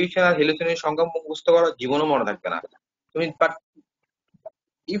যদি ডেলিউশন আর হেলুসিনেশনের সংখ্যা মুখস্থ করো, জীবনও মনে থাকবে না। তুমি but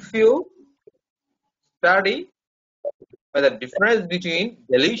if you study the difference between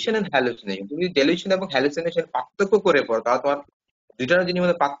delusion and hallucination, তুমি ডেলিউশন এবং হ্যালুসিনেশন পার্থক্য করে পড়ো, তাহলে তোমার দুইটার জিনিস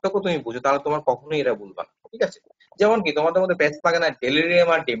মধ্যে পার্থক্য তুমি বুঝো, তাহলে তোমার কখনোই এটা ভুলবা না, ঠিক আছে? যেমন কি তোমাদের মধ্যে প্যাচ লাগে না, ডেলিরিয়াম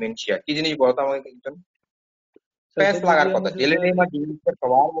আর ডিমেনশিয়া কি জিনিস বলতো আমাকে একজন? প্যাচ লাগার delirium কথা, is ডেলিরিয়াম আর ডিমেনশিয়া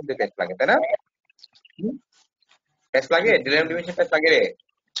সবার মধ্যে প্যাচ লাগে, তাই না? প্যাচ লাগে, ডেলিরিয়াম ডিমেনশিয়া প্যাচ লাগে রে?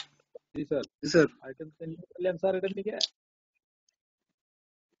 जी sir sir I can send you the answer এটা নিকে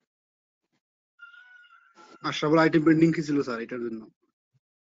আশরাফুল আইটেম পেন্ডিং কি ছিল স্যার এটার জন্য?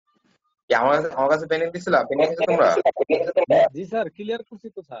 কি আমার কাছে পেনিং দিছিল, পেনিং দিছো তোমরা? জি স্যার ক্লিয়ার করছি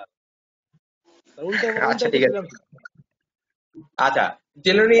তো স্যার উল্টা আচ্ছা উল্টাই ঠিক আছে। দিছিলাম আচ্ছা,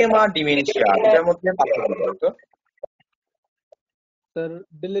 ডেলিরিয়াম আর ডিমেনশিয়া এটার মধ্যে পার্থক্য কি বলতো? Sir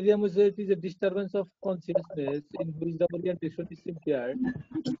delirium is a disturbance of consciousness in which the orientation is impaired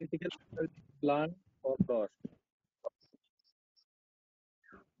critical blunt or lost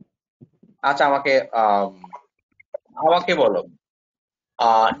আচ্ছা আমাকে বলো,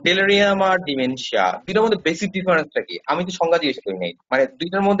 ডেলিরিয়াম আর ডিমেনশিয়া দুইটার মধ্যে বেসিক ডিফারেন্সটা কি? আমি তো সংজ্ঞা জিজ্ঞেস করি নাই, মানে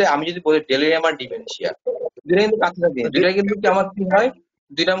দুইটার মধ্যে আমি যদি বলি ডেলিরিয়াম আর ডিমেনশিয়া, দুইটা কিন্তু কাছাকাছি, দুইটা কিন্তু কি আমার কি হয়,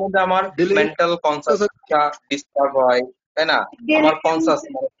 দুইটার মধ্যে আমার মেন্টাল কনসাসটা ডিস্টার্ব হয়, তাই না? আমার কনসাস,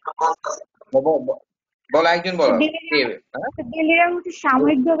 বলো একজন বলো কে? হ্যাঁ, ডেলিরিয়াম হচ্ছে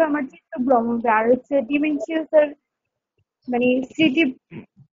সাময়িকভাবে আমার চিত্তভ্রম হবে, আর হচ্ছে ডিমেনশিয়া স্যার মানে স্মৃতি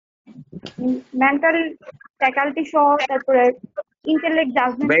মেন্টাল ফ্যাকাল্টি সহ তারপরে ইন্টেলেক্ট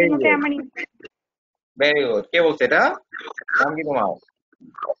জাজমেন্ট ভেরি কোনোটাই গুড, আমার ভেরি গুড। কে বলছে এটা? নাম কি তোমার?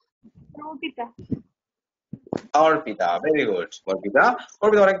 অর্পিতা। Arpita, very good. অর্পিতা,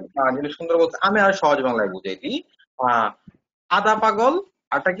 অর্পিতা অনেক জিনিস সুন্দর বলছে, আমি আর সহজ বাংলায় বুঝাই দিই। আধা পাগল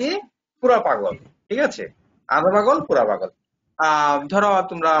আরটা কি পুরা পাগল, ঠিক আছে? আধা পাগল পুরা পাগল। ধরো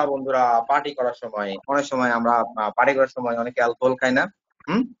তোমরা বন্ধুরা পার্টি করার সময়, অনেক সময় আমরা পার্টি করার সময় অনেকে অ্যালকোহল খায় না?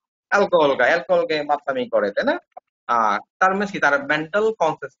 হুম, অ্যালকোহলকে মাত্রামি করে, তাই না? তার মানে কি, তার মেন্টাল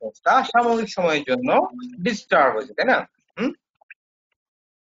কনসিয়াসনেসটা সাময়িক সময়ের জন্য ডিস্টার্ব হয়েছে, তাই না? হুম,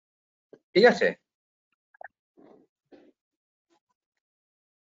 ঠিক আছে।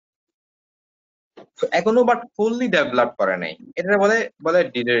 তো এখনো বাট ফুললি ডেভেলপ করে নাই, এটা বলে বলে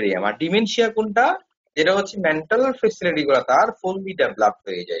ডিলেরিয়াম। আর ডিমেনশিয়া কোনটা? যেটা হচ্ছে মেন্টাল ফেসিলিটি গুলো তার ফুললি ডেভেলপ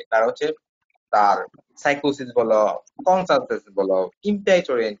হয়ে যায়, তার হচ্ছে তার সাইকোসিস বলো, কনসাসনেস বলো, ইম্প্যাক্ট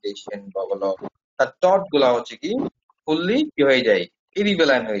ওরিয়েন্টেশন বলো, তার থট গুলা হচ্ছে কি ফুললি কি হয়ে যায়,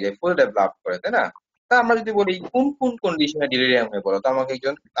 ইরিভেলাইন হয়ে যায়, ফুল ডেভেলপ করে, তাই না? তা আমরা যদি বলি কোন কোন কন্ডিশনে ডিলিরিয়াম হয়ে বলো তো আমাকে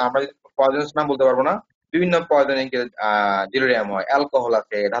একজন, আমরা পয়জনস নাম বলতে পারবো না, বিভিন্ন পয়জনিক ডিলিরিয়াম হয়, অ্যালকোহল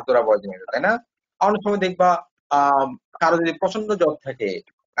আছে, ধাতুরা পয়জন আছে, তাই না? অনেক সময় দেখবা কারো যদি প্রচন্ড জ্বর থাকে,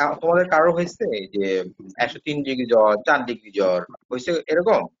 তোমাদের কারো হয়েছে যে 103 ডিগ্রি জ্বর, 4 ডিগ্রি জ্বর হয়েছে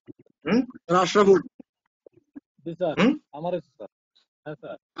এরকম? হুম আশরাফুল জি স্যার, হুম আমার স্যার। হ্যাঁ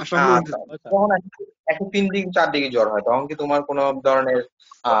স্যার। আশরাফুল আচ্ছা, হয় স্যার। যখন 103 ডিগ্রি 4 ডিগ্রি জ্বর হয় তখন কি তোমার কোনো ধরনের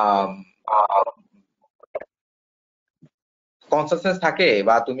কনসাসনেস থাকে,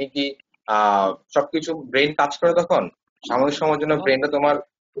 বা তুমি কি সবকিছু ব্রেন কাজ করে তখন? সাময়িক সময়ের জন্য হ্যাঁ ব্রেনটা তোমার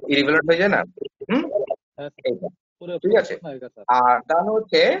ইরিগুলার হয়ে যায় না? হুম হ্যাঁ স্যার, এইটা পুরো ঠিক আছে। পরিপূর্ণ হয়ে গেছে স্যার। আর তাহলে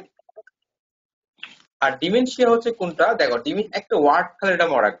হচ্ছে, আর ডিমেনশিয়া হচ্ছে কোনটা দেখো, একটা ওয়ার্ড খালি এটা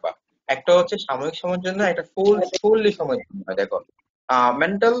মনে রাখবা, একটা হচ্ছে সাময়িক সময়ের জন্য, একটা ফুললি সময়ের জন্য হয়। দেখো,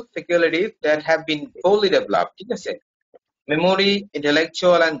 mental faculties that have been fully developed, ঠিক আছে, memory,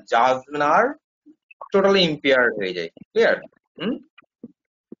 intellectual and judgement R totally impaired হয়ে যায়। ক্লিয়ার? হুম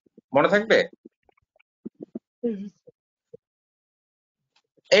মনে থাকবে?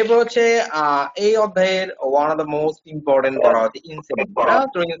 এরপর হচ্ছে এই অধ্যায়ের one of the most important পড়া হচ্ছে ইনসেনিটি, তাই না?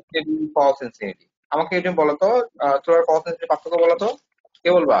 True insanity, false insanity. আমাকে এটা বলো তো, ট্রু আর ফলস ইনসেনিটি পার্থক্য বলো তো, কে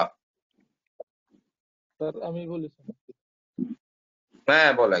বলবা? স্যার আমি বলি স্যার।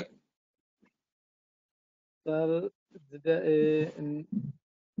 হ্যাঁ বলাই। স্যার যেটা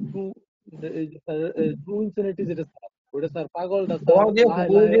ট্রু, এই যে স্যার ট্রু ইনসিনিটি যেটা স্যার, ওটা স্যার পাগলটা স্যার তোমার যে লাহে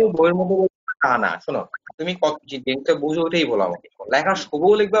হুবহু লাহে যে বইয়ের মধ্যে বলছে তা না, শোনো, তুমি কত যে জিনিসটা বুঝে ওঠেই বলো আমাকে। লেখা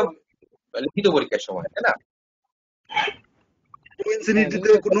হুবহু লিখবা লিখিত পরীক্ষার সময়, তাই না? ইনসিনিটিতে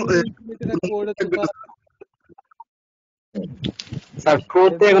কোনো ইনসিনিটি রাখবো, ওটা তো থাকবে না। স্যার স্যার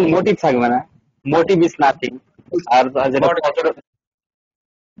ট্রুতে এখন মোটিভ থাকবে না, মোটিভ ইজ নাথিং। আর যেটা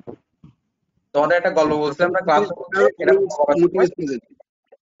তোমাদের একটা গল্প বলছিলাম না ক্লাসের মধ্যে, এটা পড়ার সময়।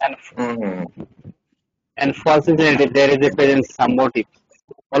 হুম and false infinity, there is a presence some motive,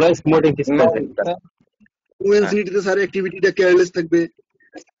 always motive is present. True ইনসিনিটিতে sir অ্যাক্টিভিটিটা careless থাকবে,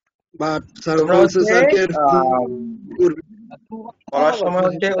 বা স্যার তোমরা ফলসে হচ্ছে স্যার কেয়ারফুল করবে। বলার সময়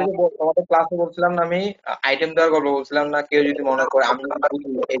হচ্ছে ওই যে তোমাদের ক্লাসে বলছিলাম না আমি, আইটেম দেওয়ার গল্প বলছিলাম না, কেউ যদি মনে করে আমি যদি বুঝি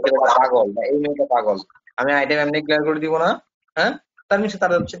এই ছেলেটা পাগল বা এই মেয়েটা পাগল, আমি আইটেম এমনি ক্লিয়ার করে দিব না? হ্যাঁ, তার মিশে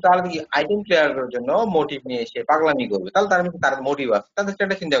তারা হচ্ছে, তাহলে কি আইটেম ক্লিয়ার করার জন্য মোটিভ নিয়ে এসে পাগলামি করবে, তাহলে তার মিশে তার মোটিভ আছে, তাদের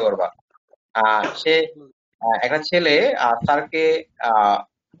একটা চিন্তা করবা। সে একটা ছেলে স্যারকে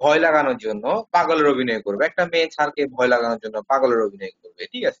ভয় লাগানোর জন্য পাগলের অভিনয় করবে, একটা মেয়ে স্যারকে ভয় লাগানোর জন্য পাগলের অভিনয় করবে,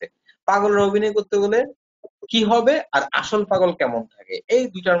 ঠিক আছে? পাগলের অভিনয় করতে গেলে কি হবে, আর আসল পাগল কেমন থাকে, এই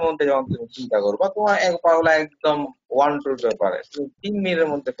দুইটার মধ্যে যখন তুমি চিন্তা করবা, তোমার এক পাগলা একদম ওয়ান টুর ব্যাপারে তুমি 3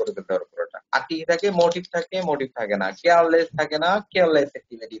 মিনিটের মধ্যে করে ফেলতে পারো পুরোটা। আর কি থাকে, মোটিভ থাকে না, কেয়ারলেস থাকে না, কেয়ারলেস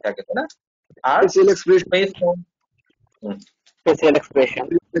অ্যাক্টিভিটি থাকে, তাই না? আর facial expression, space Facial expression.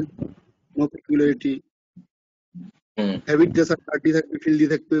 No পেকুলারিটি, হুম হ্যাবিট দিয়ে স্যার পার্টি থাকবে, ফিল্ডি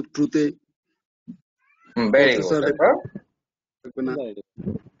থাকবে, ট্রুতে ভেরি ফলসে গুড। স্যার তারপর থাকবে না,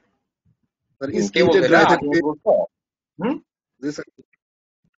 স্যার কে স্কিলটা বলছে এটা? ড্রাই আপনি থাকবে। বলছো? হুম যে sir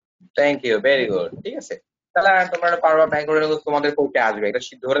thank you, very good, ঠিক আছে। তাহলে তোমরা পারবা ব্যাংক তোমাদের কোর্টে আসবে, এটা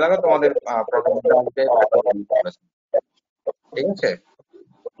ধরে রাখো, তোমাদের প্রথম আসবে, ঠিক আছে?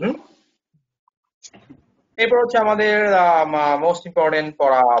 হুম এরপর হচ্ছে আমাদের মোস্ট ইম্পর্টেন্ট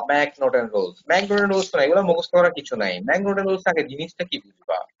পড়া ম্যাকনোটেন রুলস। ম্যাকনোটেন রুলস না, এগুলো মুখস্থ করার কিছু নাই। ম্যাকনোটেন রুলস আগে জিনিসটা কি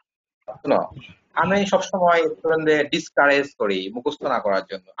বুঝবা? শোনো, আমি সবসময় স্টুডেন্টদের ডিসকারেজ করি মুখস্থ না করার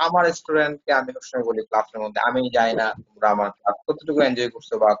জন্য। আমার স্টুডেন্টকে আমি সবসময় বলি ক্লাসের মধ্যে, আমি জানি না তোমরা আমার ক্লাস কতটুকু এনজয়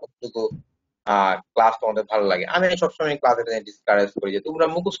করছো বা কতটুকু ক্লাস তোমাদের ভালো লাগে, আমি সবসময় ক্লাসে ডিসকারেজ করি যে তোমরা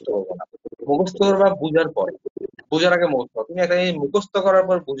মুখস্থ করবো না, মুখস্থ করবা বুঝার পরে, বুঝার আগে মুখস্থ। তুমি একটা জিনিস মুখস্থ করার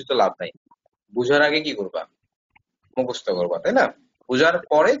পর বুঝতে লাভ নাই, বুঝার আগে কি করবা? মুখস্থ করবা, তাই না? বুঝার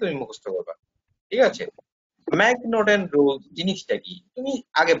পরে তুমি মুখস্থ করবা, ঠিক আছে? ম্যাকনোটেন রুলস জিনিসটা কি, তুমি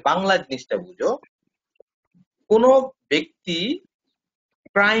আগে বাংলা জিনিসটা বুঝো। কোন ব্যক্তি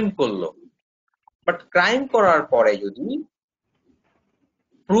ক্রাইম করলো, বাট ক্রাইম করার পরে যদি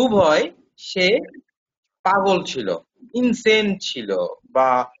প্রুভ হয় সে পাগল ছিল, ইনসেন ছিল, বা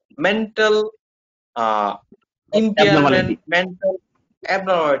mental impairment, Abnormality. Mental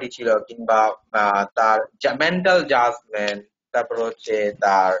abnormality ছিল, কিংবা তার মেন্টাল জাজমেন্ট, তারপর হচ্ছে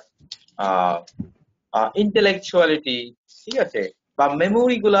তার ইন্টেলেকচুয়ালিটি, ঠিক আছে, বা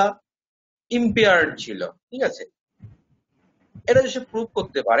মেমোরি গুলা ইম্পেয়ার্ড ছিল, ঠিক আছে, এটা যদি সে প্রুভ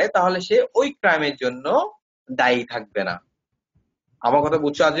করতে পারে তাহলে সে ওই ক্রাইমের জন্য দায়ী থাকবে না। আমার কথা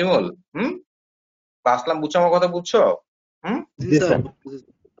বুঝছো আজিমুল? আসলাম, বুঝছো আমার কথা? বুঝছো? জি জি স্যার। স্যার।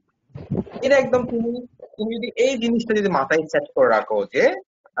 এটা একদম তুমি তুমি যদি এই জিনিসটা যদি মাথায় সেট করে রাখো যে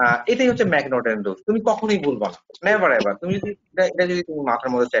এটাই হচ্ছে ম্যাকনোটেন রুলস, তুমি কখনোই ভুলবা না, নেভার এভার। তুমি যদি এটা যদি তুমি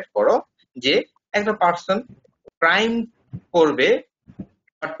মাথার মধ্যে সেট করো যে একটা পার্সন ক্রাইম করবে,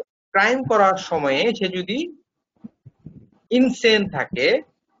 বাট ক্রাইম করার সময়ে সে যদি ইনসেন থাকে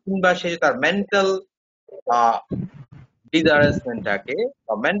কিংবা সে তার মেন্টাল ডিসঅ্যারেঞ্জমেন্ট থাকে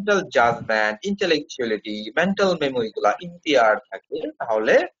বা mental judgement, intellectuality, mental memory গুলা ইম্পেয়ার থাকে,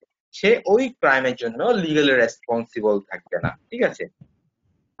 তাহলে সে ওই ক্রাইমের জন্য লিগালি রেসপন্সিবল থাকবে না। ঠিক আছে,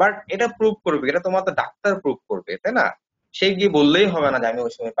 বাট এটা প্রুভ করবে, এটা তোমার তো ডাক্তার প্রুভ করবে, তাই না? সে গিয়ে বললেই হবে না যে আমি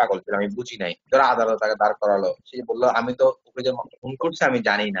ওই সময় পাগল ছিলাম, আমি বুঝি নাই। ধরো আদালত তাকে দাঁড় করালো, সে বললো আমি তো ওকে যে খুন করছে আমি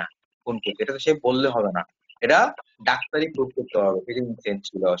জানি না খুন করছে, এটা তো সে বললে হবে না। এটা ডাক্তারই প্রুভ করতে হবে সে যে ইনসেন্ট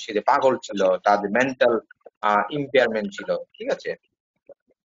ছিল, সে যে পাগল ছিল, তার যে মেন্টাল ইম্পেয়ারমেন্ট ছিল। ঠিক আছে,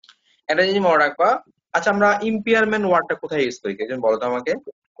 এটা জিনিস মনে রাখবা। আচ্ছা, আমরা ইম্পেয়ারমেন্ট ওয়ার্ডটা কোথায় ইউজ করি, কেউ বলো তো আমাকে।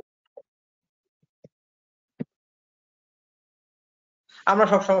 আমরা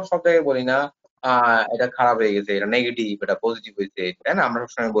সবসময় সব জায়গায় বলি না এটা খারাপ হয়ে গেছে, এটা নেগেটিভ, এটা পজিটিভ হয়েছে, তাই না? আমরা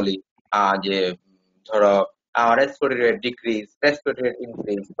সবসময় বলি যে ধরো respiratory rate decrease, respiratory rate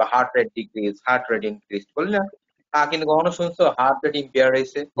increase, বা heart rate decrease, heart rate increase, বলি না? কিন্তু কখনো শুনছো হার্ট রেট ইম্পেয়ার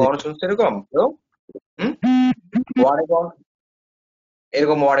হয়েছে? কখনো শুনছো এরকম কেউ? হম, ওয়ার্ডে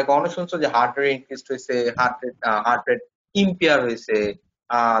এরকম ওয়ার্ডে কখনো শুনছো যে হার্ট রেট ইনক্রিজ হয়েছে, হার্ট রেট ইম্পেয়ার হয়েছে,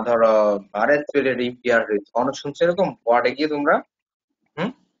 ধরো রেসপিরেটরি ইম্পেয়ার হয়েছে, কখনো শুনছো এরকম ওয়ার্ডে গিয়ে তোমরা?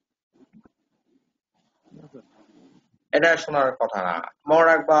 হম, এটা শোনার কথা না। মনে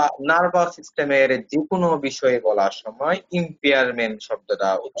রাখবা, নার্ভাস সিস্টেমের যে কোনো বিষয়ে বলার সময় ইম্পেয়ারমেন্ট শব্দটা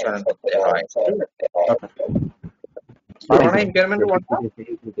উচ্চারণ করতে হয়। ইম্পেয়ারমেন্ট ওয়ার্ডটা।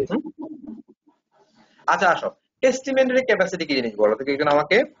 আচ্ছা আসো, টেস্টিমেন্টারি ক্যাপাসিটি কি জিনিস বলো তো একজন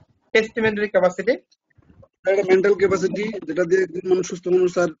আমাকে। টেস্টিমেন্টারি ক্যাপাসিটি একটা মেন্টাল ক্যাপাসিটি যেটা দিয়ে একজন মানুষ, সুস্থ মানুষ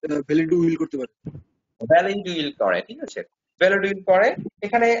স্যার ভ্যালিড উইল করতে পারে। ভ্যালিড উইল করে, ঠিক আছে, ভ্যালিড উইল করে।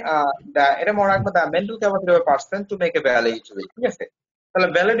 এখানে এটা মনে রাখবে, the mental capacity of a person to make a valid will. ঠিক আছে, তাহলে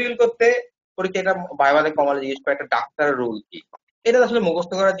ভ্যালিড উইল করতে পরীক্ষা, এটা ভাইবালে কমলে জিজ্ঞেস করে একটা ডাক্তারের রোল কি। এটা আসলে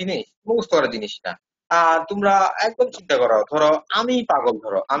মুখস্থ করার জিনিস, মুখস্থ করার জিনিস না। তোমরা একদম চিন্তা করো, ধরো আমি পাগল,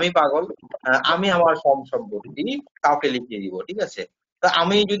 আমি পাগল, আমি আমার সম্পত্তি কাউকে লিখিয়ে দিব। ঠিক আছে, তো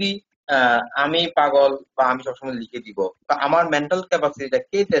আমি যদি আমি পাগল বা আমি সবসময় লিখে দিব, তো আমার মেন্টাল ক্যাপাসিটিটা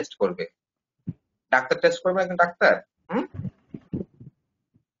কে টেস্ট করবে? ডাক্তার টেস্ট করবে, একজন ডাক্তার। হুম,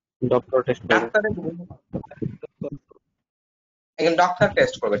 ডক্টর টেস্ট করবে, ডাক্তারের একজন ডাক্তার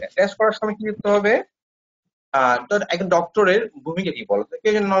টেস্ট করবে। টেস্ট করার সময় কি করতে হবে? তো একজন ডক্টরের ভূমিকা কি বলো?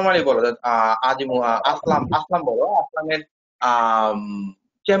 কেউ নর্মালি বলো, আসলাম আসলাম বলো, আসলামের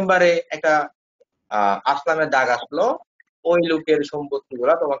চেম্বারে একটা আসলামের দাগ আসলো, ওই লোকের সম্পত্তি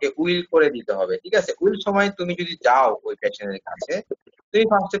গুলা তোমাকে উইল করে দিতে হবে। ঠিক আছে, উইল সময় তুমি যদি যাও ওই পেশেন্টের কাছে, তুমি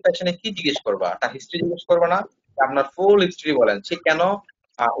ফার্স্টে পেশেন্টে কি জিজ্ঞেস করবা? তার হিস্ট্রি জিজ্ঞেস করবা না? আপনার ফুল হিস্ট্রি বলেন, সে কেন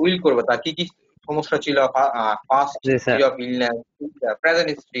উইল করবে, তার কি কি সমস্যা ছিল, past G sir. History of illness, present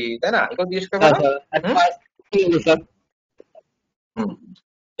history, তাই না? এগুলো জিজ্ঞেস করবে না?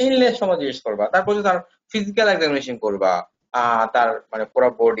 ইলনেস সময় জিজ্ঞেস করবা, তারপর তার ফিজিক্যাল এক্সামিনেশন করবা, তার মানে পুরো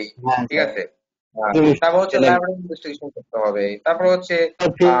বডি। ঠিক আছে, তারপর হচ্ছে ল্যাবরেটরি ইনভেস্টিগেশন করতে হবে। তারপর হচ্ছে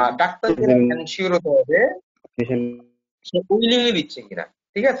ডাক্তারকে এনশিওর হতে হবে সে উইলিংলি দিচ্ছে কিনা।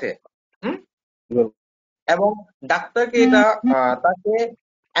 ঠিক আছে, হুম, এবং ডাক্তারকে এটা তাকে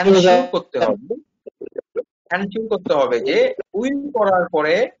এনশিওর করতে হবে যে উইল করার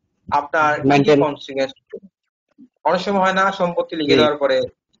পরে আপনার কি কি কনসিকুয়েন্স। অনেক সময় হয় না, সম্পত্তি লিখে দেওয়ার পরে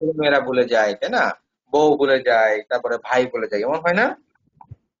ছেলেমেয়েরা ভুলে যায়, তাই না? বউ ভুলে যায়, তারপরে ভাই ভুলে যায়, এমন হয় না?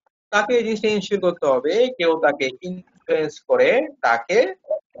 তাকে এই জিনিসটা ইনশিওর করতে হবে কেউ তাকে ইনফ্লুয়েন্স করে তাকে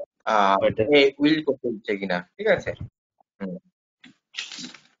উইল করতে দিচ্ছে কিনা। ঠিক আছে,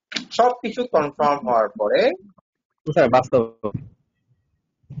 সবকিছু কনফার্ম হওয়ার পরে বাস্তব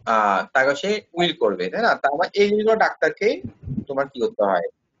তাকে সে উইল করবে, তাই না? তার মানে এইগুলো ডাক্তারকে তোমার কি করতে হয়,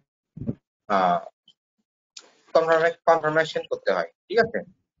 কনফার্মেশন করতে হয়। ঠিক আছে,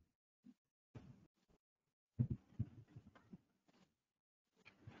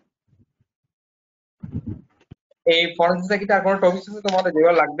 এই ফরেনসিক সাইকিতে আর কোনো টপিক আছে তোমাদের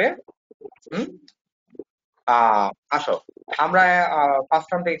যেগুলো লাগবে? হুম, আসো আমরা ফার্স্ট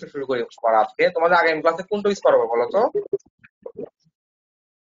টার্ম থেকে একটু শুরু করা আজকে। তোমাদের আগামী ক্লাসে কোন টপিক করবো বলো তো?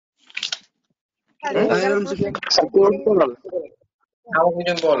 আমাকে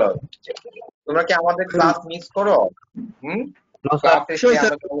কিছু বলো, তোমরা কি আমাদের ক্লাস মিস করো? ক্লাস এসে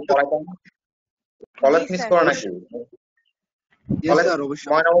আমরা পড়াইতাম, কলেজ মিস করো নাকি?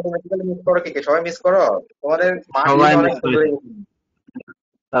 ময়নামতি মেডিকেল মিস করো? কি সবাই মিস করো? তোমাদের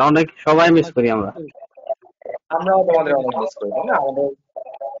অনেক সবাই মিস করি আমরা। আমরাও তোমাদের অনেক মিস করি, তাই না?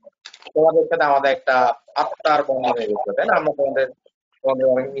 তোমাদের সাথে আমাদের একটা আত্মার বন্ধন হয়ে গেছে, তাই না? আমরা তোমাদের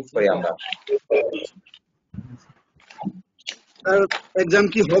অনেক মিস করি আমরা। এক্সাম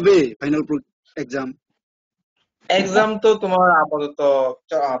কি হবে ফাইনাল? এক্সাম? এক্সাম তো তোমার আপাতত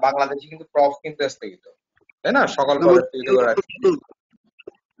বাংলাদেশে কিন্তু প্রফ কিন্তু স্থগিত, তাই না? সকল না, প্রফ স্থগিত করে রাখছে।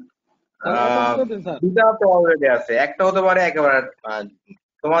 স্যার অ্যাডভান্স করে দিন স্যার। দুটা তো অলরেডি আছে, একটা হতে পারে একেবারে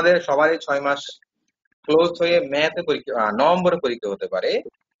তোমাদের সবারই 6 মাস ক্লোজ হয়ে মেতে পরীক্ষা, নভেম্বরে পরীক্ষা হতে পারে।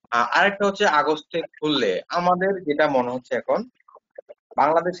 আরেকটা হচ্ছে আগস্টে খুললে। আমাদের যেটা মনে হচ্ছে এখন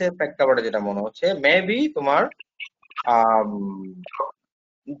বাংলাদেশের প্রেক্ষাপটে যেটা মনে হচ্ছে মেবি তোমার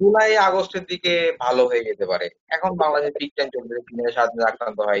জুলাই আগস্টের দিকে ভালো হয়ে যেতে পারে। এখন বাংলাদেশের পিক টাইম চলবে, 3 থেকে 7 দিন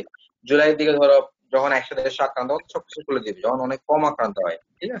আক্রান্ত হয়। জুলাইয়ের দিকে ধরো যখন 100-150 আক্রান্ত হয় সবকিছু খুলে দিবে, যখন অনেক কম আক্রান্ত হয়,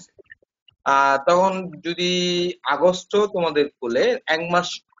 ঠিক আছে? তখন যদি আগস্ট তোমাদের খুলে 1 মাস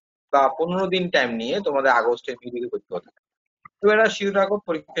বা 15 দিন টাইম নিয়ে তোমাদের আগস্টের মিডিলে করতে হতে পারে। তো এটা শিওর রাখো,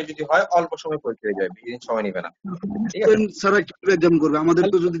 পরীক্ষা যদি হয় অল্প সময় পরীক্ষা হয়ে যাবে, বেশি দিন সময় নেবে না, ঠিক আছে? স্যার কিভাবে এক্সাম করবে? আমাদের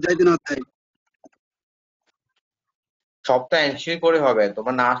তো যদি যাইতে না চাই। সবটা এনশিওর করে হবে,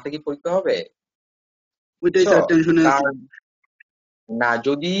 তোমার না আসলে কি পরীক্ষা হবে? ওইটাই বুঝছো? স্যার টেনশনে আছি। কারণ না,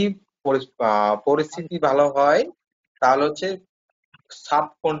 যদি পরিস্থিতি ভালো হয় তাহলে হচ্ছে সাব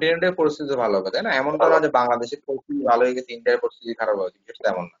কন্টিনেন্টের পরিস্থিতি ভালো হবে, তাই না? এমন তো না যে বাংলাদেশের পরিস্থিতি ভালো হয়ে গেছে ইন্ডিয়ার পরিস্থিতি খারাপ হয়ে গেছে, সেটা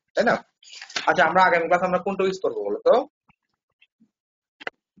তেমন না, তাই না? আচ্ছা, আমরা আগামী ক্লাস আমরা কোনটা ইউজ করবো বলো তো?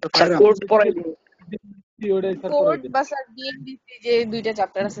 স্যার কোড পড়াই দিন। ওটাই স্যার কোড পড়াই দিন। বা স্যার বিএমডিসি যে 2টা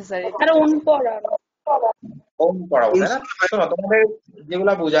চ্যাপ্টার আছে স্যার, আর অন পড়ানো। ওন পড়াবো, তাই না? শোনো, তোমাদের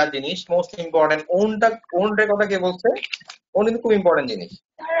যেগুলা বোঝার জিনিস মোস্ট ইম্পর্টেন্ট, ওনটার কথা কে বলছে? ওন কিন্তু খুব ইম্পর্টেন্ট জিনিস।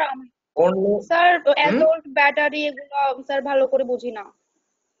 ওন স্যার অ্যাডল্ট ব্যাটারি এগুলো স্যার ভালো করে বুঝি না।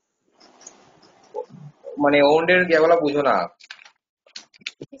 মানে ওনের যেগুলা বুঝো না।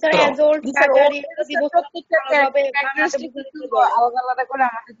 স্যার শোনো, অ্যাডল্ট স্যার ব্যাটারি প্রত্যেকটা ভালোভাবে বাংলাতে ক্যারেক্টারিস্টিক বুঝালে একটু কি বলে? আলাদা আলাদা করে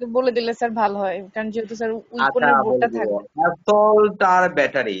আমাদেরকে বলে দিলে স্যার ভালো হয়, কারণ যেহেতু স্যার আচ্ছা উইপনের বলে বোর্ডটা দিব। থাকবে। অ্যাসল্ট আর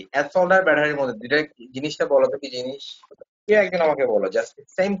ব্যাটারি, অ্যাসল্ট আর ব্যাটারির মধ্যে দুইটা জিনিসটা বলো তো, কি জিনিস? কে একজন আমাকে বলো, জাস্ট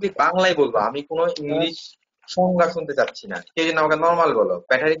সিম্পলি বাংলায় বলবো, আমি কোনো ইংলিশ সংজ্ঞা শুনতে চাচ্ছি না। কেউ যেন আমাকে নর্মাল বলো,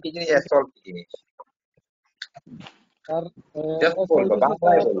 ব্যাটারি কি জিনিস, অ্যাসল্ট কি জিনিস, স্যার জাস্ট বলবো, অ্যাসল্ট হচ্ছে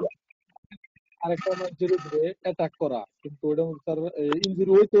বাংলায় স্যার বলবো। আরেকটা মানুষের উপরে অ্যাটাক করা, কিন্তু ওটা স্যার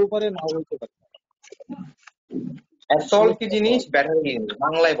ইনজুরি হইতেও পারে, নাও হইতে পারে। অ্যাসল্ট কি জিনিস, ব্যাটারি কি জিনিস,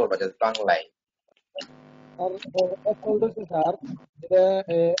 বাংলায় বলবা, জাস্ট বাংলায়। আর অ্যাসল্ট হচ্ছে স্যার এটা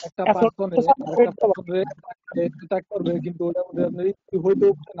একটা পার্সনে আরেকটা পার্সনের অ্যাটাক করবে, কিন্তু ওটার মধ্যে আপনার ইনজুরি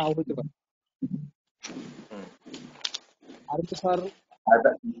হইতেও পারে, নাও হইতে পারে। আর স্যার আর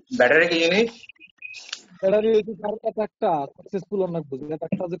ব্যাটারি কি জিনিস? ব্যাটারি হচ্ছে স্যার অ্যাটাকটা সাকসেসফুল অনেক বুঝি,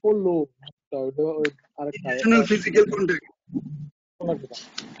 অ্যাটাকটা যে করলো আরেকটা ইন্টারন্যাশনাল ফিজিক্যাল কন্ট্যাক্ট।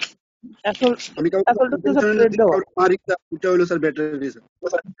 আমি কাউকে ইন্টারন্যাশনাল যদি কাউকে মারি, ওটা হলো স্যার ব্যাটারি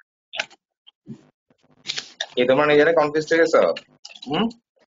স্যার। কি তোমরা নিজেরা কনফিউজ হয়ে গেছো?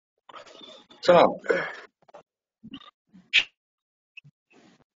 শোনো,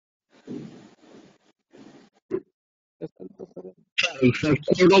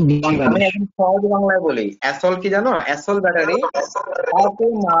 আমি এখন সহজ বাংলায় বলি। অ্যাসল কি জানো? অ্যাসল ব্যাটারি কাউকে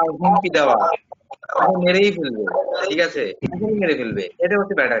হুমকি দেওয়া, তাকে মেরেই ফেলবে, ঠিক আছে? এখনই মেরে ফেলবে, এটা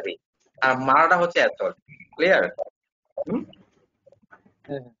হচ্ছে ব্যাটারি। আর মারাটা হচ্ছে অ্যাসল। ক্লিয়ার?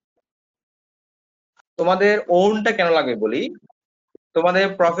 তোমাদের ওনটা কেন লাগবে বলি। তোমাদের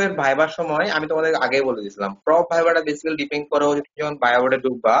প্রফের ভাইবার সময় আমি তোমাদের আগে বলে দিয়েছিলাম, প্রফ ভাইবাটা বেসিক্যালি ডিপেন্ড করে হচ্ছে যখন বায়োবোর্ডে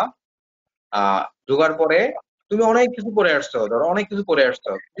ঢুকবা, ঢোকার পরে তুমি অনেক কিছু করে আসছো, ধরো অনেক কিছু করে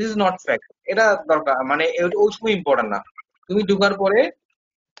আসছো, দিস ইজ নট ফ্যাক্ট, এটা দরকার মানে ওই সময় ইম্পর্টেন্ট না। তুমি ঢোকার পরে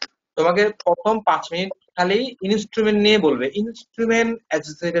তোমাকে প্রথম 5 মিনিট খালি ইনস্ট্রুমেন্ট নিয়ে বলবে, ইনস্ট্রুমেন্ট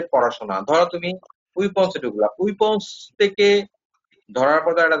অ্যাসোসিয়েটেড পড়াশোনা। ধরো তুমি উইপন্স ঢুকলা, উইপন্স থেকে ধরার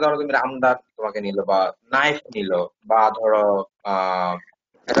পর একটা, ধরো তুমি রামদার তোমাকে নিল বা নাইফ নিল বা ধরো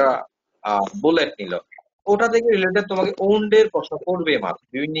একটা বুলেট নিল, ওটা থেকে রিলেটেড তোমাকে ওন্ড এর প্রশ্ন করবে মাত্র,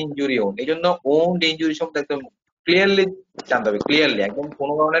 বিভিন্ন ইনজুরি ওন্ড। এই জন্য ওন্ড ইনজুরি সম্পর্কে একদম ক্লিয়ারলি জানতে হবে, ক্লিয়ারলি, একদম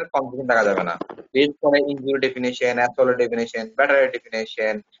কোনো ধরনের কনফিউশন থাকা যাবে না। বেস করে injury definition, assault definition, battery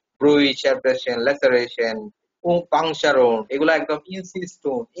definition, ব্রুইজ, abrasion, laceration, puncture owned, এগুলো একদম insist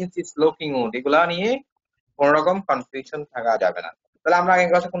owned, insist looking owned, এগুলা নিয়ে কোন রকম কনফিউশন থাকা যাবে না। তাহলে আমরা আগামী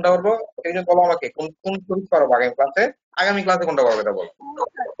ক্লাসে কোনটা করবো? একজন বলো আমাকে, কোন কোন টপিক করবো আগামী ক্লাসে? আগামী ক্লাসে কোনটা করবো এটা বলো।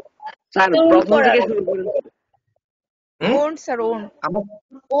 স্যার প্রথম থেকে শুরু করুন। ওন স্যার, ওন আমরা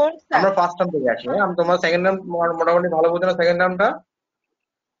ওন স্যার। আমরা ফার্স্ট টার্ম থেকে আসি। আমি তোমার সেকেন্ড টার্ম মোটামুটি ভালো বুঝে না, সেকেন্ড টার্মটা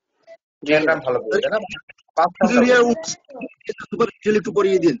সেকেন্ড টার্ম ভালো বুঝে না, ফার্স্ট টার্মটা একটু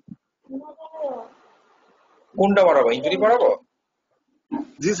পড়িয়ে দিন। কোনটা পড়াবো? ইনজুরি পড়াবো?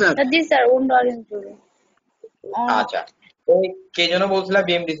 জি sir. G sir, on R injury. আচ্ছা, এই কে যেন বলছিলা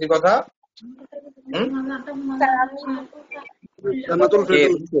বিএমডিসির কথা? স্যার আমি জান্নাতুল কে?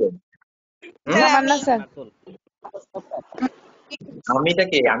 ফেরদৌস। স্যার আমি আমিটা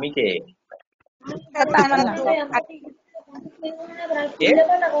কে? আমি কে? স্যার তামান্না। কে?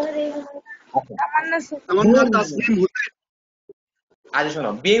 আচ্ছা, তামান্না তামান্না BMDC তাসনিম হোসেন। আচ্ছা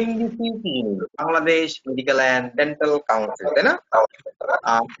শোনো, বিএমডিসি কি জিনিস? Bangladesh medical and dental council, তাই না?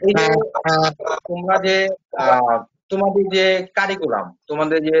 এই যে তোমরা যে আহ, তোমাদের যে কারিকুলাম,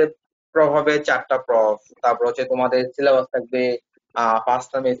 তোমাদের যে প্রভাবে 4টা প্রফ, তারপর হচ্ছে তোমাদের সিলেবাস থাকবে, ফার্স্ট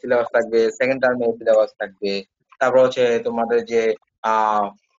টার্মে সিলেবাস থাকবে, সেকেন্ড টার্মে সিলেবাস থাকবে, তারপর হচ্ছে তোমাদের যে আহ,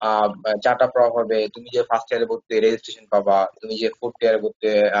 আহ, 4টা প্রফ হবে, তুমি যে ফার্স্ট ইয়ারে ভর্তি রেজিস্ট্রেশন পাবা, তুমি যে ফোর্থ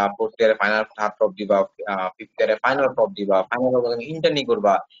ইয়ারে ফাইনাল থার্ড প্রফ দিবা, ফিফথ ইয়ারে ফাইনাল প্রফ দিবা, ফাইনাল তুমি ইন্টার্নি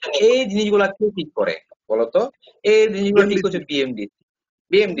করবা, এই জিনিসগুলা কে ঠিক করে বলতো? এই জিনিসগুলো ঠিক বিএমডিসি। হচ্ছে বিএমডিসি।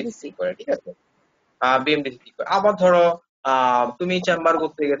 বিএমডিসি দিছি। ঠিক করে, ঠিক আছে? বিএমডিসি ঠিক করে। আবার ধরো তুমি চেম্বার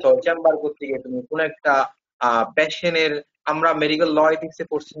করতে গেছো, চেম্বার করতে গিয়ে তুমি কোন একটা প্যাশনের, আমরা মেডিকেল ল এথিক্সে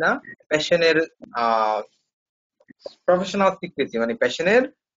পড়ছি না, প্যাশনের প্রফেশনাল সিক্রেসি, মানে প্যাশনের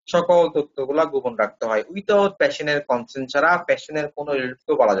সকল তথ্যগুলা গোপন রাখতে হয়, উইদাউট প্যাশনের কনসেন্ট ছাড়া প্যাশনের কোনো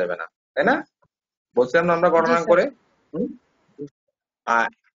রিলেটিভ বলা যাবে না, তাই না? বলছিলাম না আমরা জি ঘটনা স্যার। করে। হুম? আহ,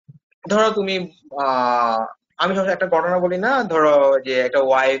 ধরো তুমি আমি সবসময় একটা ঘটনা বলি না, ধরো যে একটা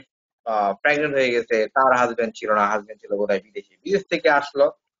ওয়াইফ প্রেগনেন্ট হয়ে গেছে, তার হাজবেন্ড ছিল না, হাজবেন্ড ছিল বোধহয় বিদেশে, বিদেশ থেকে আসলো,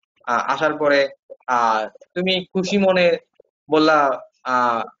 আসার পরে আহ তুমি খুশি মনে বললা,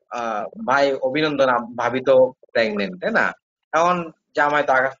 আহ ভাই অভিনন্দন, ভাবি তো প্রেগনেন্ট, তাই না? এখন জামাই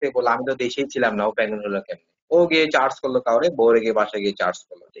তার কাছ থেকে বললো আমি তো দেশেই ছিলাম না, ও প্রেগনেন্ট হলো কেমনে? ও গিয়ে চার্জ করলো কাউরে, বউরে গিয়ে বাসায় গিয়ে চার্জ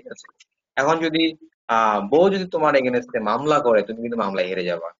করলো, ঠিক আছে? এখন যদি বউ যদি তোমার এগেনস্টে মামলা করে, তুমি কিন্তু মামলায় হেরে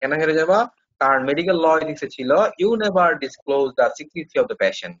যাবা। কেন হেরে যাবা? কারণ মেডিকেল ল এথিক্সে ছিল you never disclose the secrecy of the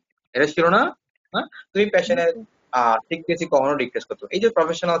patient, এটা ছিল না? হ্যাঁ, তুমি পেশেন্টের সিক্রেসি কখনো রিকোয়েস্ট করতো, এই যে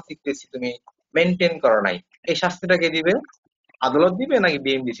প্রফেশনাল সিক্রেসি তুমি মেনটেন করো নাই, এই শাস্তিটা কে দিবে? আদালত দিবে নাকি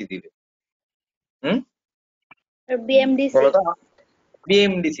বিএমডিসি দিবে? হুম, বিএমডিসি। বলো তো।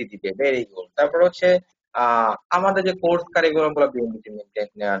 বিএমডিসি দিবে, ভেরি গুড। তারপর হচ্ছে আমাদের যে কোর্স কারিকুলাম গুলো বিএমডিসি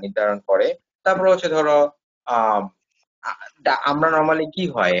নির্ধারণ করে। তারপর হচ্ছে ধরো আহ আমরা নর্মালি কি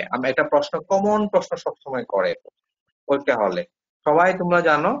হয়, আমরা একটা প্রশ্ন, কমন প্রশ্ন সবসময় করে পরীক্ষা হলে, সবাই তোমরা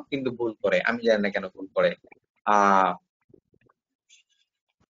জানো কিন্তু ভুল করে, আমি জানি না কেন ভুল করে। আহ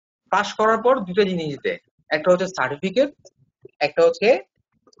পাশ করার পর দুটো জিনিস দেয়, একটা হচ্ছে সার্টিফিকেট, একটা হচ্ছে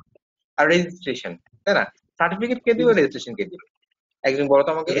রেজিস্ট্রেশন, তাই না? সার্টিফিকেট কে দিবে, রেজিস্ট্রেশন কে দিবে? একজন বলো তো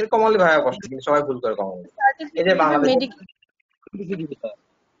আমাকে, এর কমনলি ভাইয়া প্রশ্ন, কিন্তু সবাই ভুল করে কমনলি। এই যে সার্টিফিকেট দিবে বাংলাদেশে মেডিকেল। দিবে স্যার।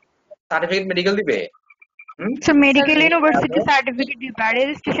 সার্টিফিকেট মেডিকেল দিবে। হুম, So স্যার medical তাহলে university certificate দিবা,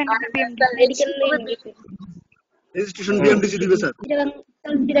 registration দিবে স্যার BMDC। রেজিস্ট্রেশন Medical করবে university। রেজিস্ট্রেশন হুম, বিএমডিসি দিবে স্যার।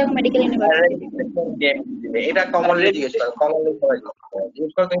 চিটাগাং মেডিকেল ইউনিভার্সিটি দিবে। registration game দিবে। এটা কমনলি জিজ্ঞেস করে, কমনলি সবাই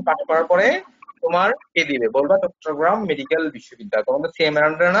জিজ্ঞেস করে তুমি পাস করার পরে তোমার কে দিবে, বলবা চট্টগ্রাম মেডিকেল বিশ্ববিদ্যালয়, তোমাদের সিএম এর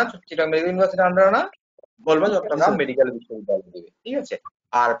আন্ডারে না, চিটাগাং মেডিকেল ইউনিভার্সিটির আন্ডারে না, বলবা জি চট্টগ্রাম স্যার। মেডিকেল বিশ্ববিদ্যালয় দিবে, ঠিক আছে?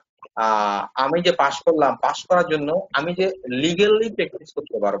 আর আমি যে পাস করলাম, পাস করার জন্য আমি যে লিগেলি প্র্যাকটিস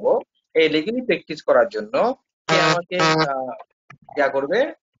করতে পারবো, এই লিগেলি প্র্যাকটিস করার জন্য কে আমাকে ইয়া করবে,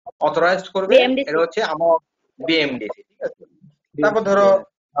 অথরাইজড করবে, এটা বিএমডিসি। হচ্ছে আমার বিএমডিসি, ঠিক আছে? তারপর ধরো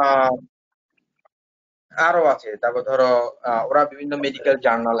আহ আরো আছে, তারপর ধরো ওরা বিভিন্ন মেডিকেল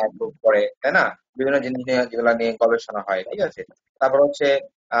জার্নাল অ্যাপ্রুভ করে, তাই না? বিভিন্ন জিনিস নিয়ে যেগুলো নিয়ে গবেষণা হয়, ঠিক আছে? তারপর হচ্ছে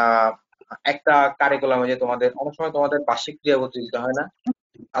আহ একটা কারিকুলামে যে তোমাদের অনেক সময় তোমাদের বার্ষিক ক্রিয়া প্রতিযোগিতা হয় না,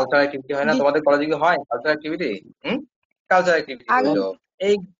 কালচারাল অ্যাক্টিভিটি হয় না, জি তোমাদের কলেজে কি হয় কালচারাল অ্যাক্টিভিটি? হুম, কালচারাল অ্যাক্টিভিটি আগে হইলো,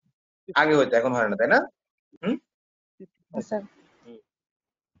 এই আগে হইতো, এখন হয় না, তাই না? হুম, স্যার।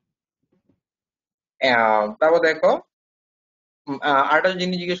 তারপর দেখো আরেকটা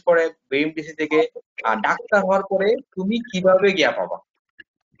জিনিস জিজ্ঞেস করে বিএমডিসি থেকে, ডাক্তার হওয়ার পরে তুমি কিভাবে জ্ঞান পাবা?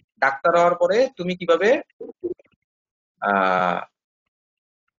 ডাক্তার হওয়ার পরে তুমি কিভাবে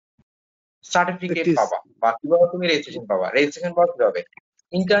সার্টিফিকেট প্র্যাকটিস। পাবা, বা কিভাবে তুমি রেজিস্ট্রেশন পাবা? রেজিস্ট্রেশন পাওয়া কিভাবে?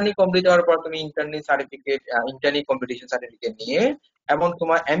 ইন্টার্নি কমপ্লিট হওয়ার পর তুমি internee certificate, internee competition certificate নিয়ে এবং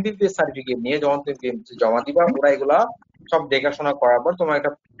তোমার এমবিবিএস সার্টিফিকেট নিয়ে যখন তুমি বিএমসি জমা দিবা, ওরা এগুলা সব দেখাশোনা করার পর তোমার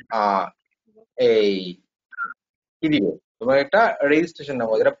একটা আহ, এই কি দিবে, তোমার একটা রেজিস্ট্রেশন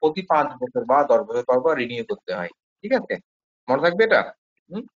নাম্বার, যেটা প্রতি 5 বছর বা 10 বছর পর পর রিনিউ করতে হয়, ঠিক আছে? মনে থাকবে এটা।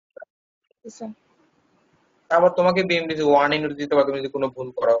 হুম, স্যার। তারপর তোমাকে বিএমডিসি ওয়ার্নিং নোটিশ দিতে পারে তুমি যদি কোনো ভুল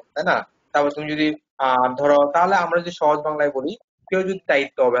করো, তাই না? তারপর তুমি যদি ধরো, তাহলে আমরা যদি সহজ বাংলায় বলি, কেউ যদি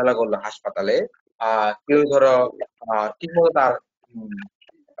দায়িত্ব অবহেলা করলো হাসপাতালে, কেউ ধরো ঠিক মতো তার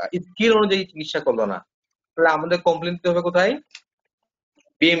স্কিল অনুযায়ী চিকিৎসা করলো না, তাহলে আমাদের কমপ্লেন দিতে হবে কোথায়?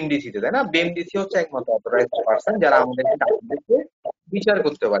 বিএমডিসি তে, তাই না? বিএমডিসি হচ্ছে একমাত্র অথরাইজড পার্সন যারা আমাদের ডাক্তারদেরকে বিচার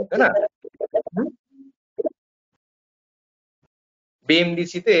করতে পারে, তাই না?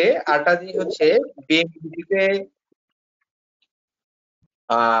 বিএমডিসি তে আরেকটা জিনিস হচ্ছে, বিএমডিসি তে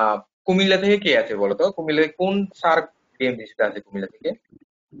আহ কুমিল্লা থেকে কে আছে বলতো? কুমিল্লা থেকে কোন স্যার বিএমডিসি তে আছে কুমিল্লা থেকে?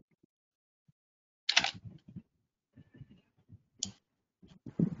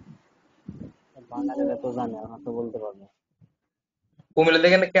 বাঙালিরা তো জানে, আমার তো বলতে পারবে। কুমিল্লা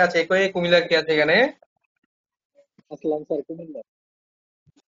থেকে কে আছে? কুমিল্লার কে আছে এখানে? আসলাম স্যার কুমিল্লা।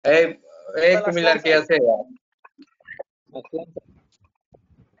 এই এই কুমিল্লার কে আছে? আসলাম স্যার।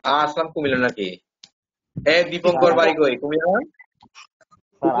 আসলাম কুমিল্লা নাকি? এই দীপঙ্কর বাড়ি কই? কুমিল্লা?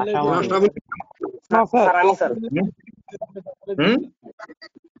 স্যার কুমিল্লায় আসাম বিয়ে আমি। না স্যার, স্যার আমি স্যার হুম?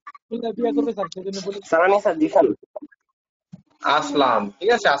 কুমিল্লায় বিয়ে করবে স্যার, সেজন্য বলি। স্যার আমি স্যার জি স্যার। আসলাম, ঠিক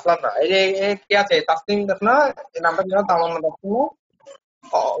আছে, আসলাম না। এই যে কে আছে? তাসনিম না? এই নামটা কি? তামান্না তাসনিম না?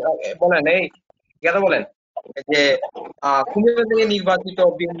 বলেন, এই কেন বলেন এই যে কুমিল্লা থেকে নির্বাচিত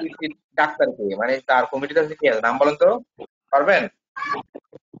বিএনপি ডাক্তার কে, মানে তার কমিটিতে আছে কি আছে? নাম বলেন তো, পারবেন?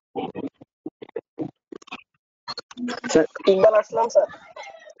 স্যার ইকবাল আসলাম স্যার।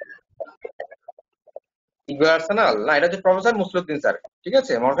 ইকবাল আর্সেনাল না, এটা হচ্ছে প্রফেসর মুসলিউদ্দিন স্যার। ঠিক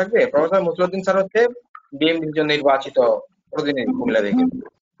আছে, মনে থাকবে, প্রফেসর মুসলিউদ্দিন স্যার হচ্ছে বিএনপির জন্য নির্বাচিত প্রতিনিধি কুমিল্লা থেকে।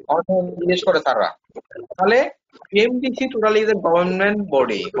 অনেক সময় জিজ্ঞেস করে স্যাররা। তাহলে BMDC totally is a government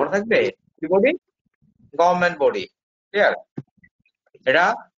body, মনে থাকবে। কি বডি? Government body. ক্লিয়ার? এটা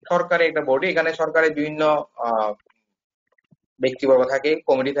সরকারি একটা বডি। এখানে সরকারের বিভিন্ন ব্যক্তিবর্গ থাকে,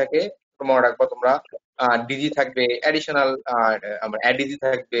 কমিটি থাকে। মনে রাখবো তোমরা, ডিজি থাকবে, অ্যাডিশনাল এডিজি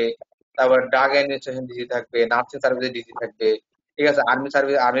থাকবে, তারপর ড্রাগ অ্যাডমিনিস্ট্রেশন ডিজি থাকবে, নার্সিং সার্ভিসের ডিজি থাকবে, ঠিক আছে, আর্মি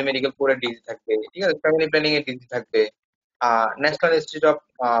সার্ভিস, আর্মি মেডিকেল কোরের ডিজি থাকবে, ঠিক আছে, ফ্যামিলি প্ল্যানিং এর ডিজি থাকবে, ন্যাশনাল ইনস্টিটিউট অফ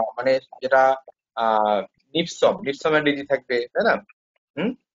মানে যেটা নিপসমের ডিজি থাকবে, তাই না?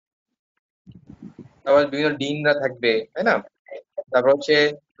 হুম। তারপর বিভিন্ন ডিনরা থাকবে, তাই না? তারপর হচ্ছে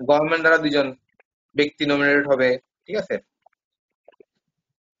গভর্নমেন্ট দ্বারা দুজন ব্যক্তি নমিনেটেড হবে, ঠিক আছে।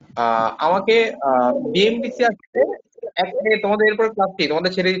 আমাকে বিএমডিসি আসছে এক থেকে, তোমাদের এরপর ক্লাস কি,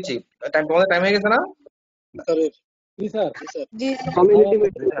 তোমাদের ছেড়ে দিচ্ছি, তোমাদের টাইম হয়ে গেছে না? জি স্যার। জি কমিউনিটি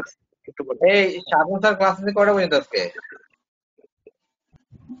মিটিং একটু বলুন। এই সাধন স্যার ক্লাস আছে কয়টা পর্যন্ত আজকে?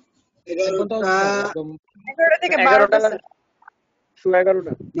 11টা স্যার, একদম 11টা থেকে 11টা 12টা স্যার।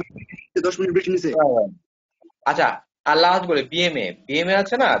 11টা 10 মিনিট ব্রেক নিছে। আচ্ছা, আর লাস্ট বলি বিএমএ। বিএমএ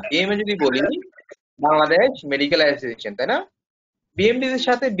আছে না, বিএমএ যদি বলি বাংলাদেশ মেডিকেল অ্যাসোসিয়েশন, তাই না? বিএমডিসির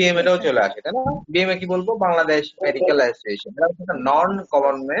সাথে বিএমএটাও চলে আসে, তাই না? বিএমএ কি বলবো? Bangladesh medical association. এটা হচ্ছে নন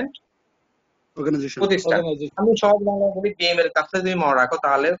গভর্নমেন্ট অর্গানাইজেশন। প্রতিষ্ঠান। অর্গানাইজেশন। আমি সব বাংলা বলি, বিএম এর কাছে তুমি মনে রাখো,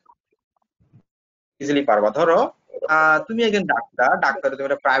 তাহলে ইজিলি পারবা। ধরো তুমি একজন ডাক্তার, তুমি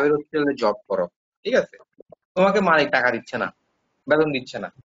একটা প্রাইভেট হসপিটালে জব করো, ঠিক আছে। তোমাকে মালিক টাকা দিচ্ছে না, বেতন দিচ্ছে না,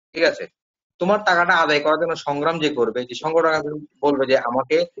 ঠিক আছে। তোমার টাকাটা আদায় করার জন্য সংগ্রাম যে করবে, যে সংগঠন বলবে যে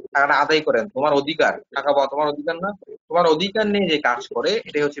আমাকে টাকাটা আদায় করেন, তোমার অধিকার, টাকা পাওয়া তোমার অধিকার না, তোমার অধিকার নিয়ে যে কাজ করে,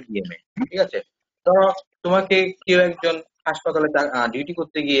 এটাই হচ্ছে বিএমএ, ঠিক আছে। ধরো তোমাকে কেউ একজন হাসপাতালে ডিউটি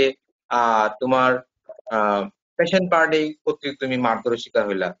করতে গিয়ে তোমার পেশেন্ট পার্টি কর্তৃক তুমি মারধরের শিকার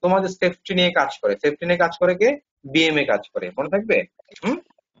হইলা, তোমাদের সেফটি নিয়ে কাজ করে, সেফটি নিয়ে কাজ করে কে? বিএমএ কাজ করে, মনে থাকবে। হুম।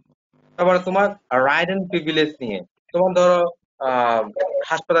 তারপরে তোমার রাইট এন্ড প্রিভিলেজ নিয়ে, তোমার ধরো আহ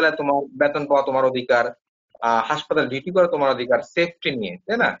হাসপাতালে তোমার বেতন পাওয়া তোমার অধিকার, হাসপাতাল ডিউটি করা তোমার অধিকার, সেফটি নিয়ে,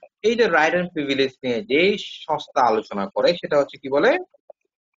 তাই না? এই যে রাইট এন্ড প্রিভিলেজ নিয়ে যেই সংস্থা আলোচনা করে, সেটা হচ্ছে কি বলে?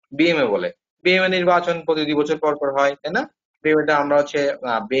 বিএমএ বলে। বিএমএ নির্বাচন প্রতি 2 বছর পর পর হয়, তাই না? বিএমএ আমরা হচ্ছে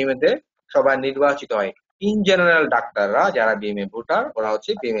বিএমএ তে সবাই নির্বাচিত হয়। ইন জেনারেল ডাক্তাররা যারা বিএমএ ভোটার, ওরা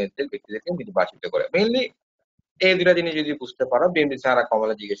হচ্ছে বিএমএ দের ব্যক্তিদেরকে নির্বাচিত করে। মেইনলি এই দুটা জিনিস যদি বুঝতে পারো, বিএমডিসি সারা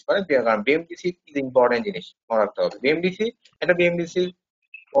কমলা জিজ্ঞেস করে, কারণ বিএমডিসি ইজ ইম্পর্টেন্ট জিনিস মনে রাখতে হবে। বিএমডিসি, এটা বিএমডিসি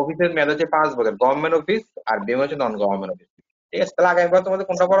অফিসের মেয়াদ হচ্ছে 5 বছর, গভর্নমেন্ট অফিস, আর বিএম হচ্ছে নন গভর্নমেন্ট অফিস, ঠিক আছে। তাহলে আগামীবার তোমাদের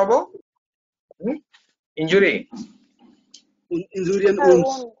কোনটা পড়াবো? Injury, injury and sir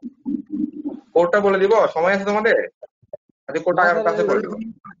wounds. কোডটা বলে দিব, সময় আছে তোমাদের? আজকে কোডটা না আগামী স্যার, ক্লাসে বলে দেবো।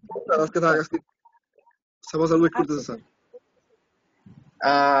 আজকে থাক, আজকে সবাই ওয়েট করতেছে স্যার।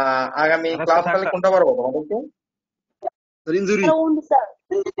 আগামী ক্লাস তাহলে কোনটা পড়াবো তোমাদেরকে? Sir injury.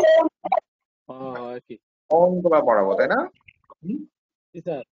 কি অঙ্কটা পড়াবো, তাই না? জি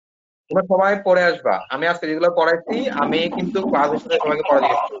স্যার। তোমরা সবাই পড়ে আসবা। আমি আজকে যেগুলো পড়াইছি, আমি কিন্তু ক্লাসের সাথে সবাইকে পড়া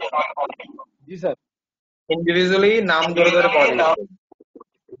জিজ্ঞেস করবো, জি স্যার। ইন্ডিভিজুয়ালি নাম ধরে ধরে পড়া জিজ্ঞেস করবো।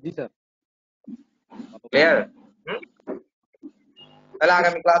 জি স্যার। ক্লিয়ার? তাহলে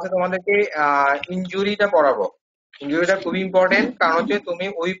আগামী ক্লাসে তোমাদেরকে ইনজুরিটা পড়াবো। ইনজুরিটা খুবই ইম্পর্টেন্ট, কারণ হচ্ছে তুমি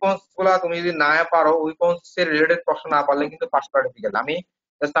উইপন্স গুলা তুমি যদি না পারো, উইপন্স এর রিলেটেড প্রশ্ন না পারলে কিন্তু পাস করা ডিফিকাল্ট। আমি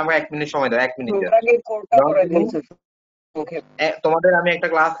জাস্ট আমাকে 1 মিনিট সময় দাও, 1 মিনিট। তোমাদের আমি একটা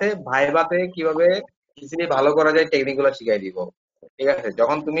ক্লাসে ভাইভাতে কিভাবে ইজিলি ভালো করা যায় টেকনিক গুলো শিখাই দিব, ঠিক আছে।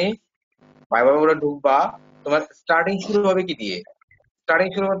 যখন তুমি ভাইভা করে ঢুকবা, তোমার স্টার্টিং শুরু হবে কি দিয়ে? স্টার্টিং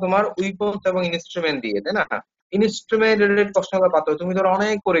শুরু হবে তোমার উইপন্স এবং ইনস্ট্রুমেন্ট দিয়ে, তাই না? ইনস্ট্রুমেন্ট রিলেটেড প্রশ্নগুলো পাতো, তুমি ধরো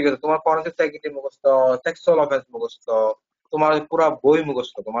অনেক করে গেছো, তোমার ফরেনসিক সাইকিয়াট্রি মুখস্থ, সেক্সুয়াল অফেন্স মুখস্থ, তোমার পুরো বই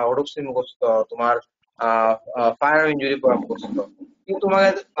মুখস্থ, তোমার অটোপসি মুখস্থ, তোমার ফায়ার ইনজুরি পুরো মুখস্থ, কিন্তু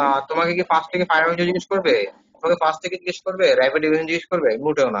তোমাকে কি ফার্স্ট থেকে ফায়ার জিজ্ঞেস করবে? তোমাকে ফার্স্ট থেকে জিজ্ঞেস করবে র্যাপিড ইভেন্ট জিজ্ঞেস করবে?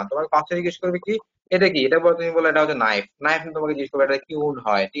 মোটেও না। তোমাকে ফার্স্ট থেকে জিজ্ঞেস করবে কি এটা কি, এটা বলে তুমি বলে এটা হচ্ছে নাইফ। নাইফ তোমাকে জিজ্ঞেস করবে এটা কি উন্ড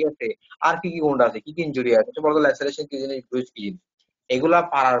হয়, ঠিক আছে, আর কি কি উন্ড আছে, কি কি ইনজুরি আছে, বলতো ল্যাসারেশন কি জিনিস, ব্রুজ কি জিনিস। এগুলা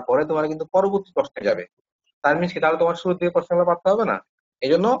পারার পরে তোমার কিন্তু পরবর্তী প্রশ্নে যাবে। তার মিনস কি, তাহলে তোমার শুরু থেকে প্রশ্নগুলো পারতে হবে না? এই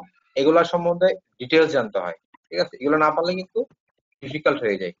জন্য এগুলা সম্বন্ধে ডিটেলস জানতে হয়, ঠিক আছে। এগুলো না পারলে কিন্তু ডিফিকাল্ট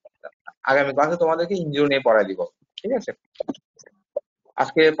হয়ে যায়। আগামী ক্লাসে তোমাদেরকে ইনজুরি নিয়ে পড়াই দিব, ঠিক আছে।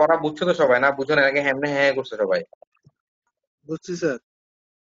 আজকে পড়া বুঝছো তো সবাই? না বুঝো না? আগে হ্যাঁ হ্যাঁ করছো সবাই? বুঝছি sir.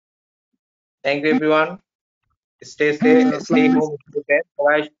 Thank you everyone. Stay stay হ্যাঁ স্টে স্যার। হোম।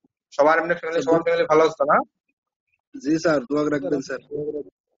 সবাই, সবার এমনি ফ্যামিলি, সবার ফ্যামিলি ভালো আছে না? জি স্যার, দোয়া স্যার রাখবেন আপনি স্যার।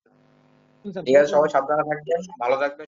 স্যার ঠিক আছে, সবাই সাবধানে থাকবেন, ভালো থাকবেন।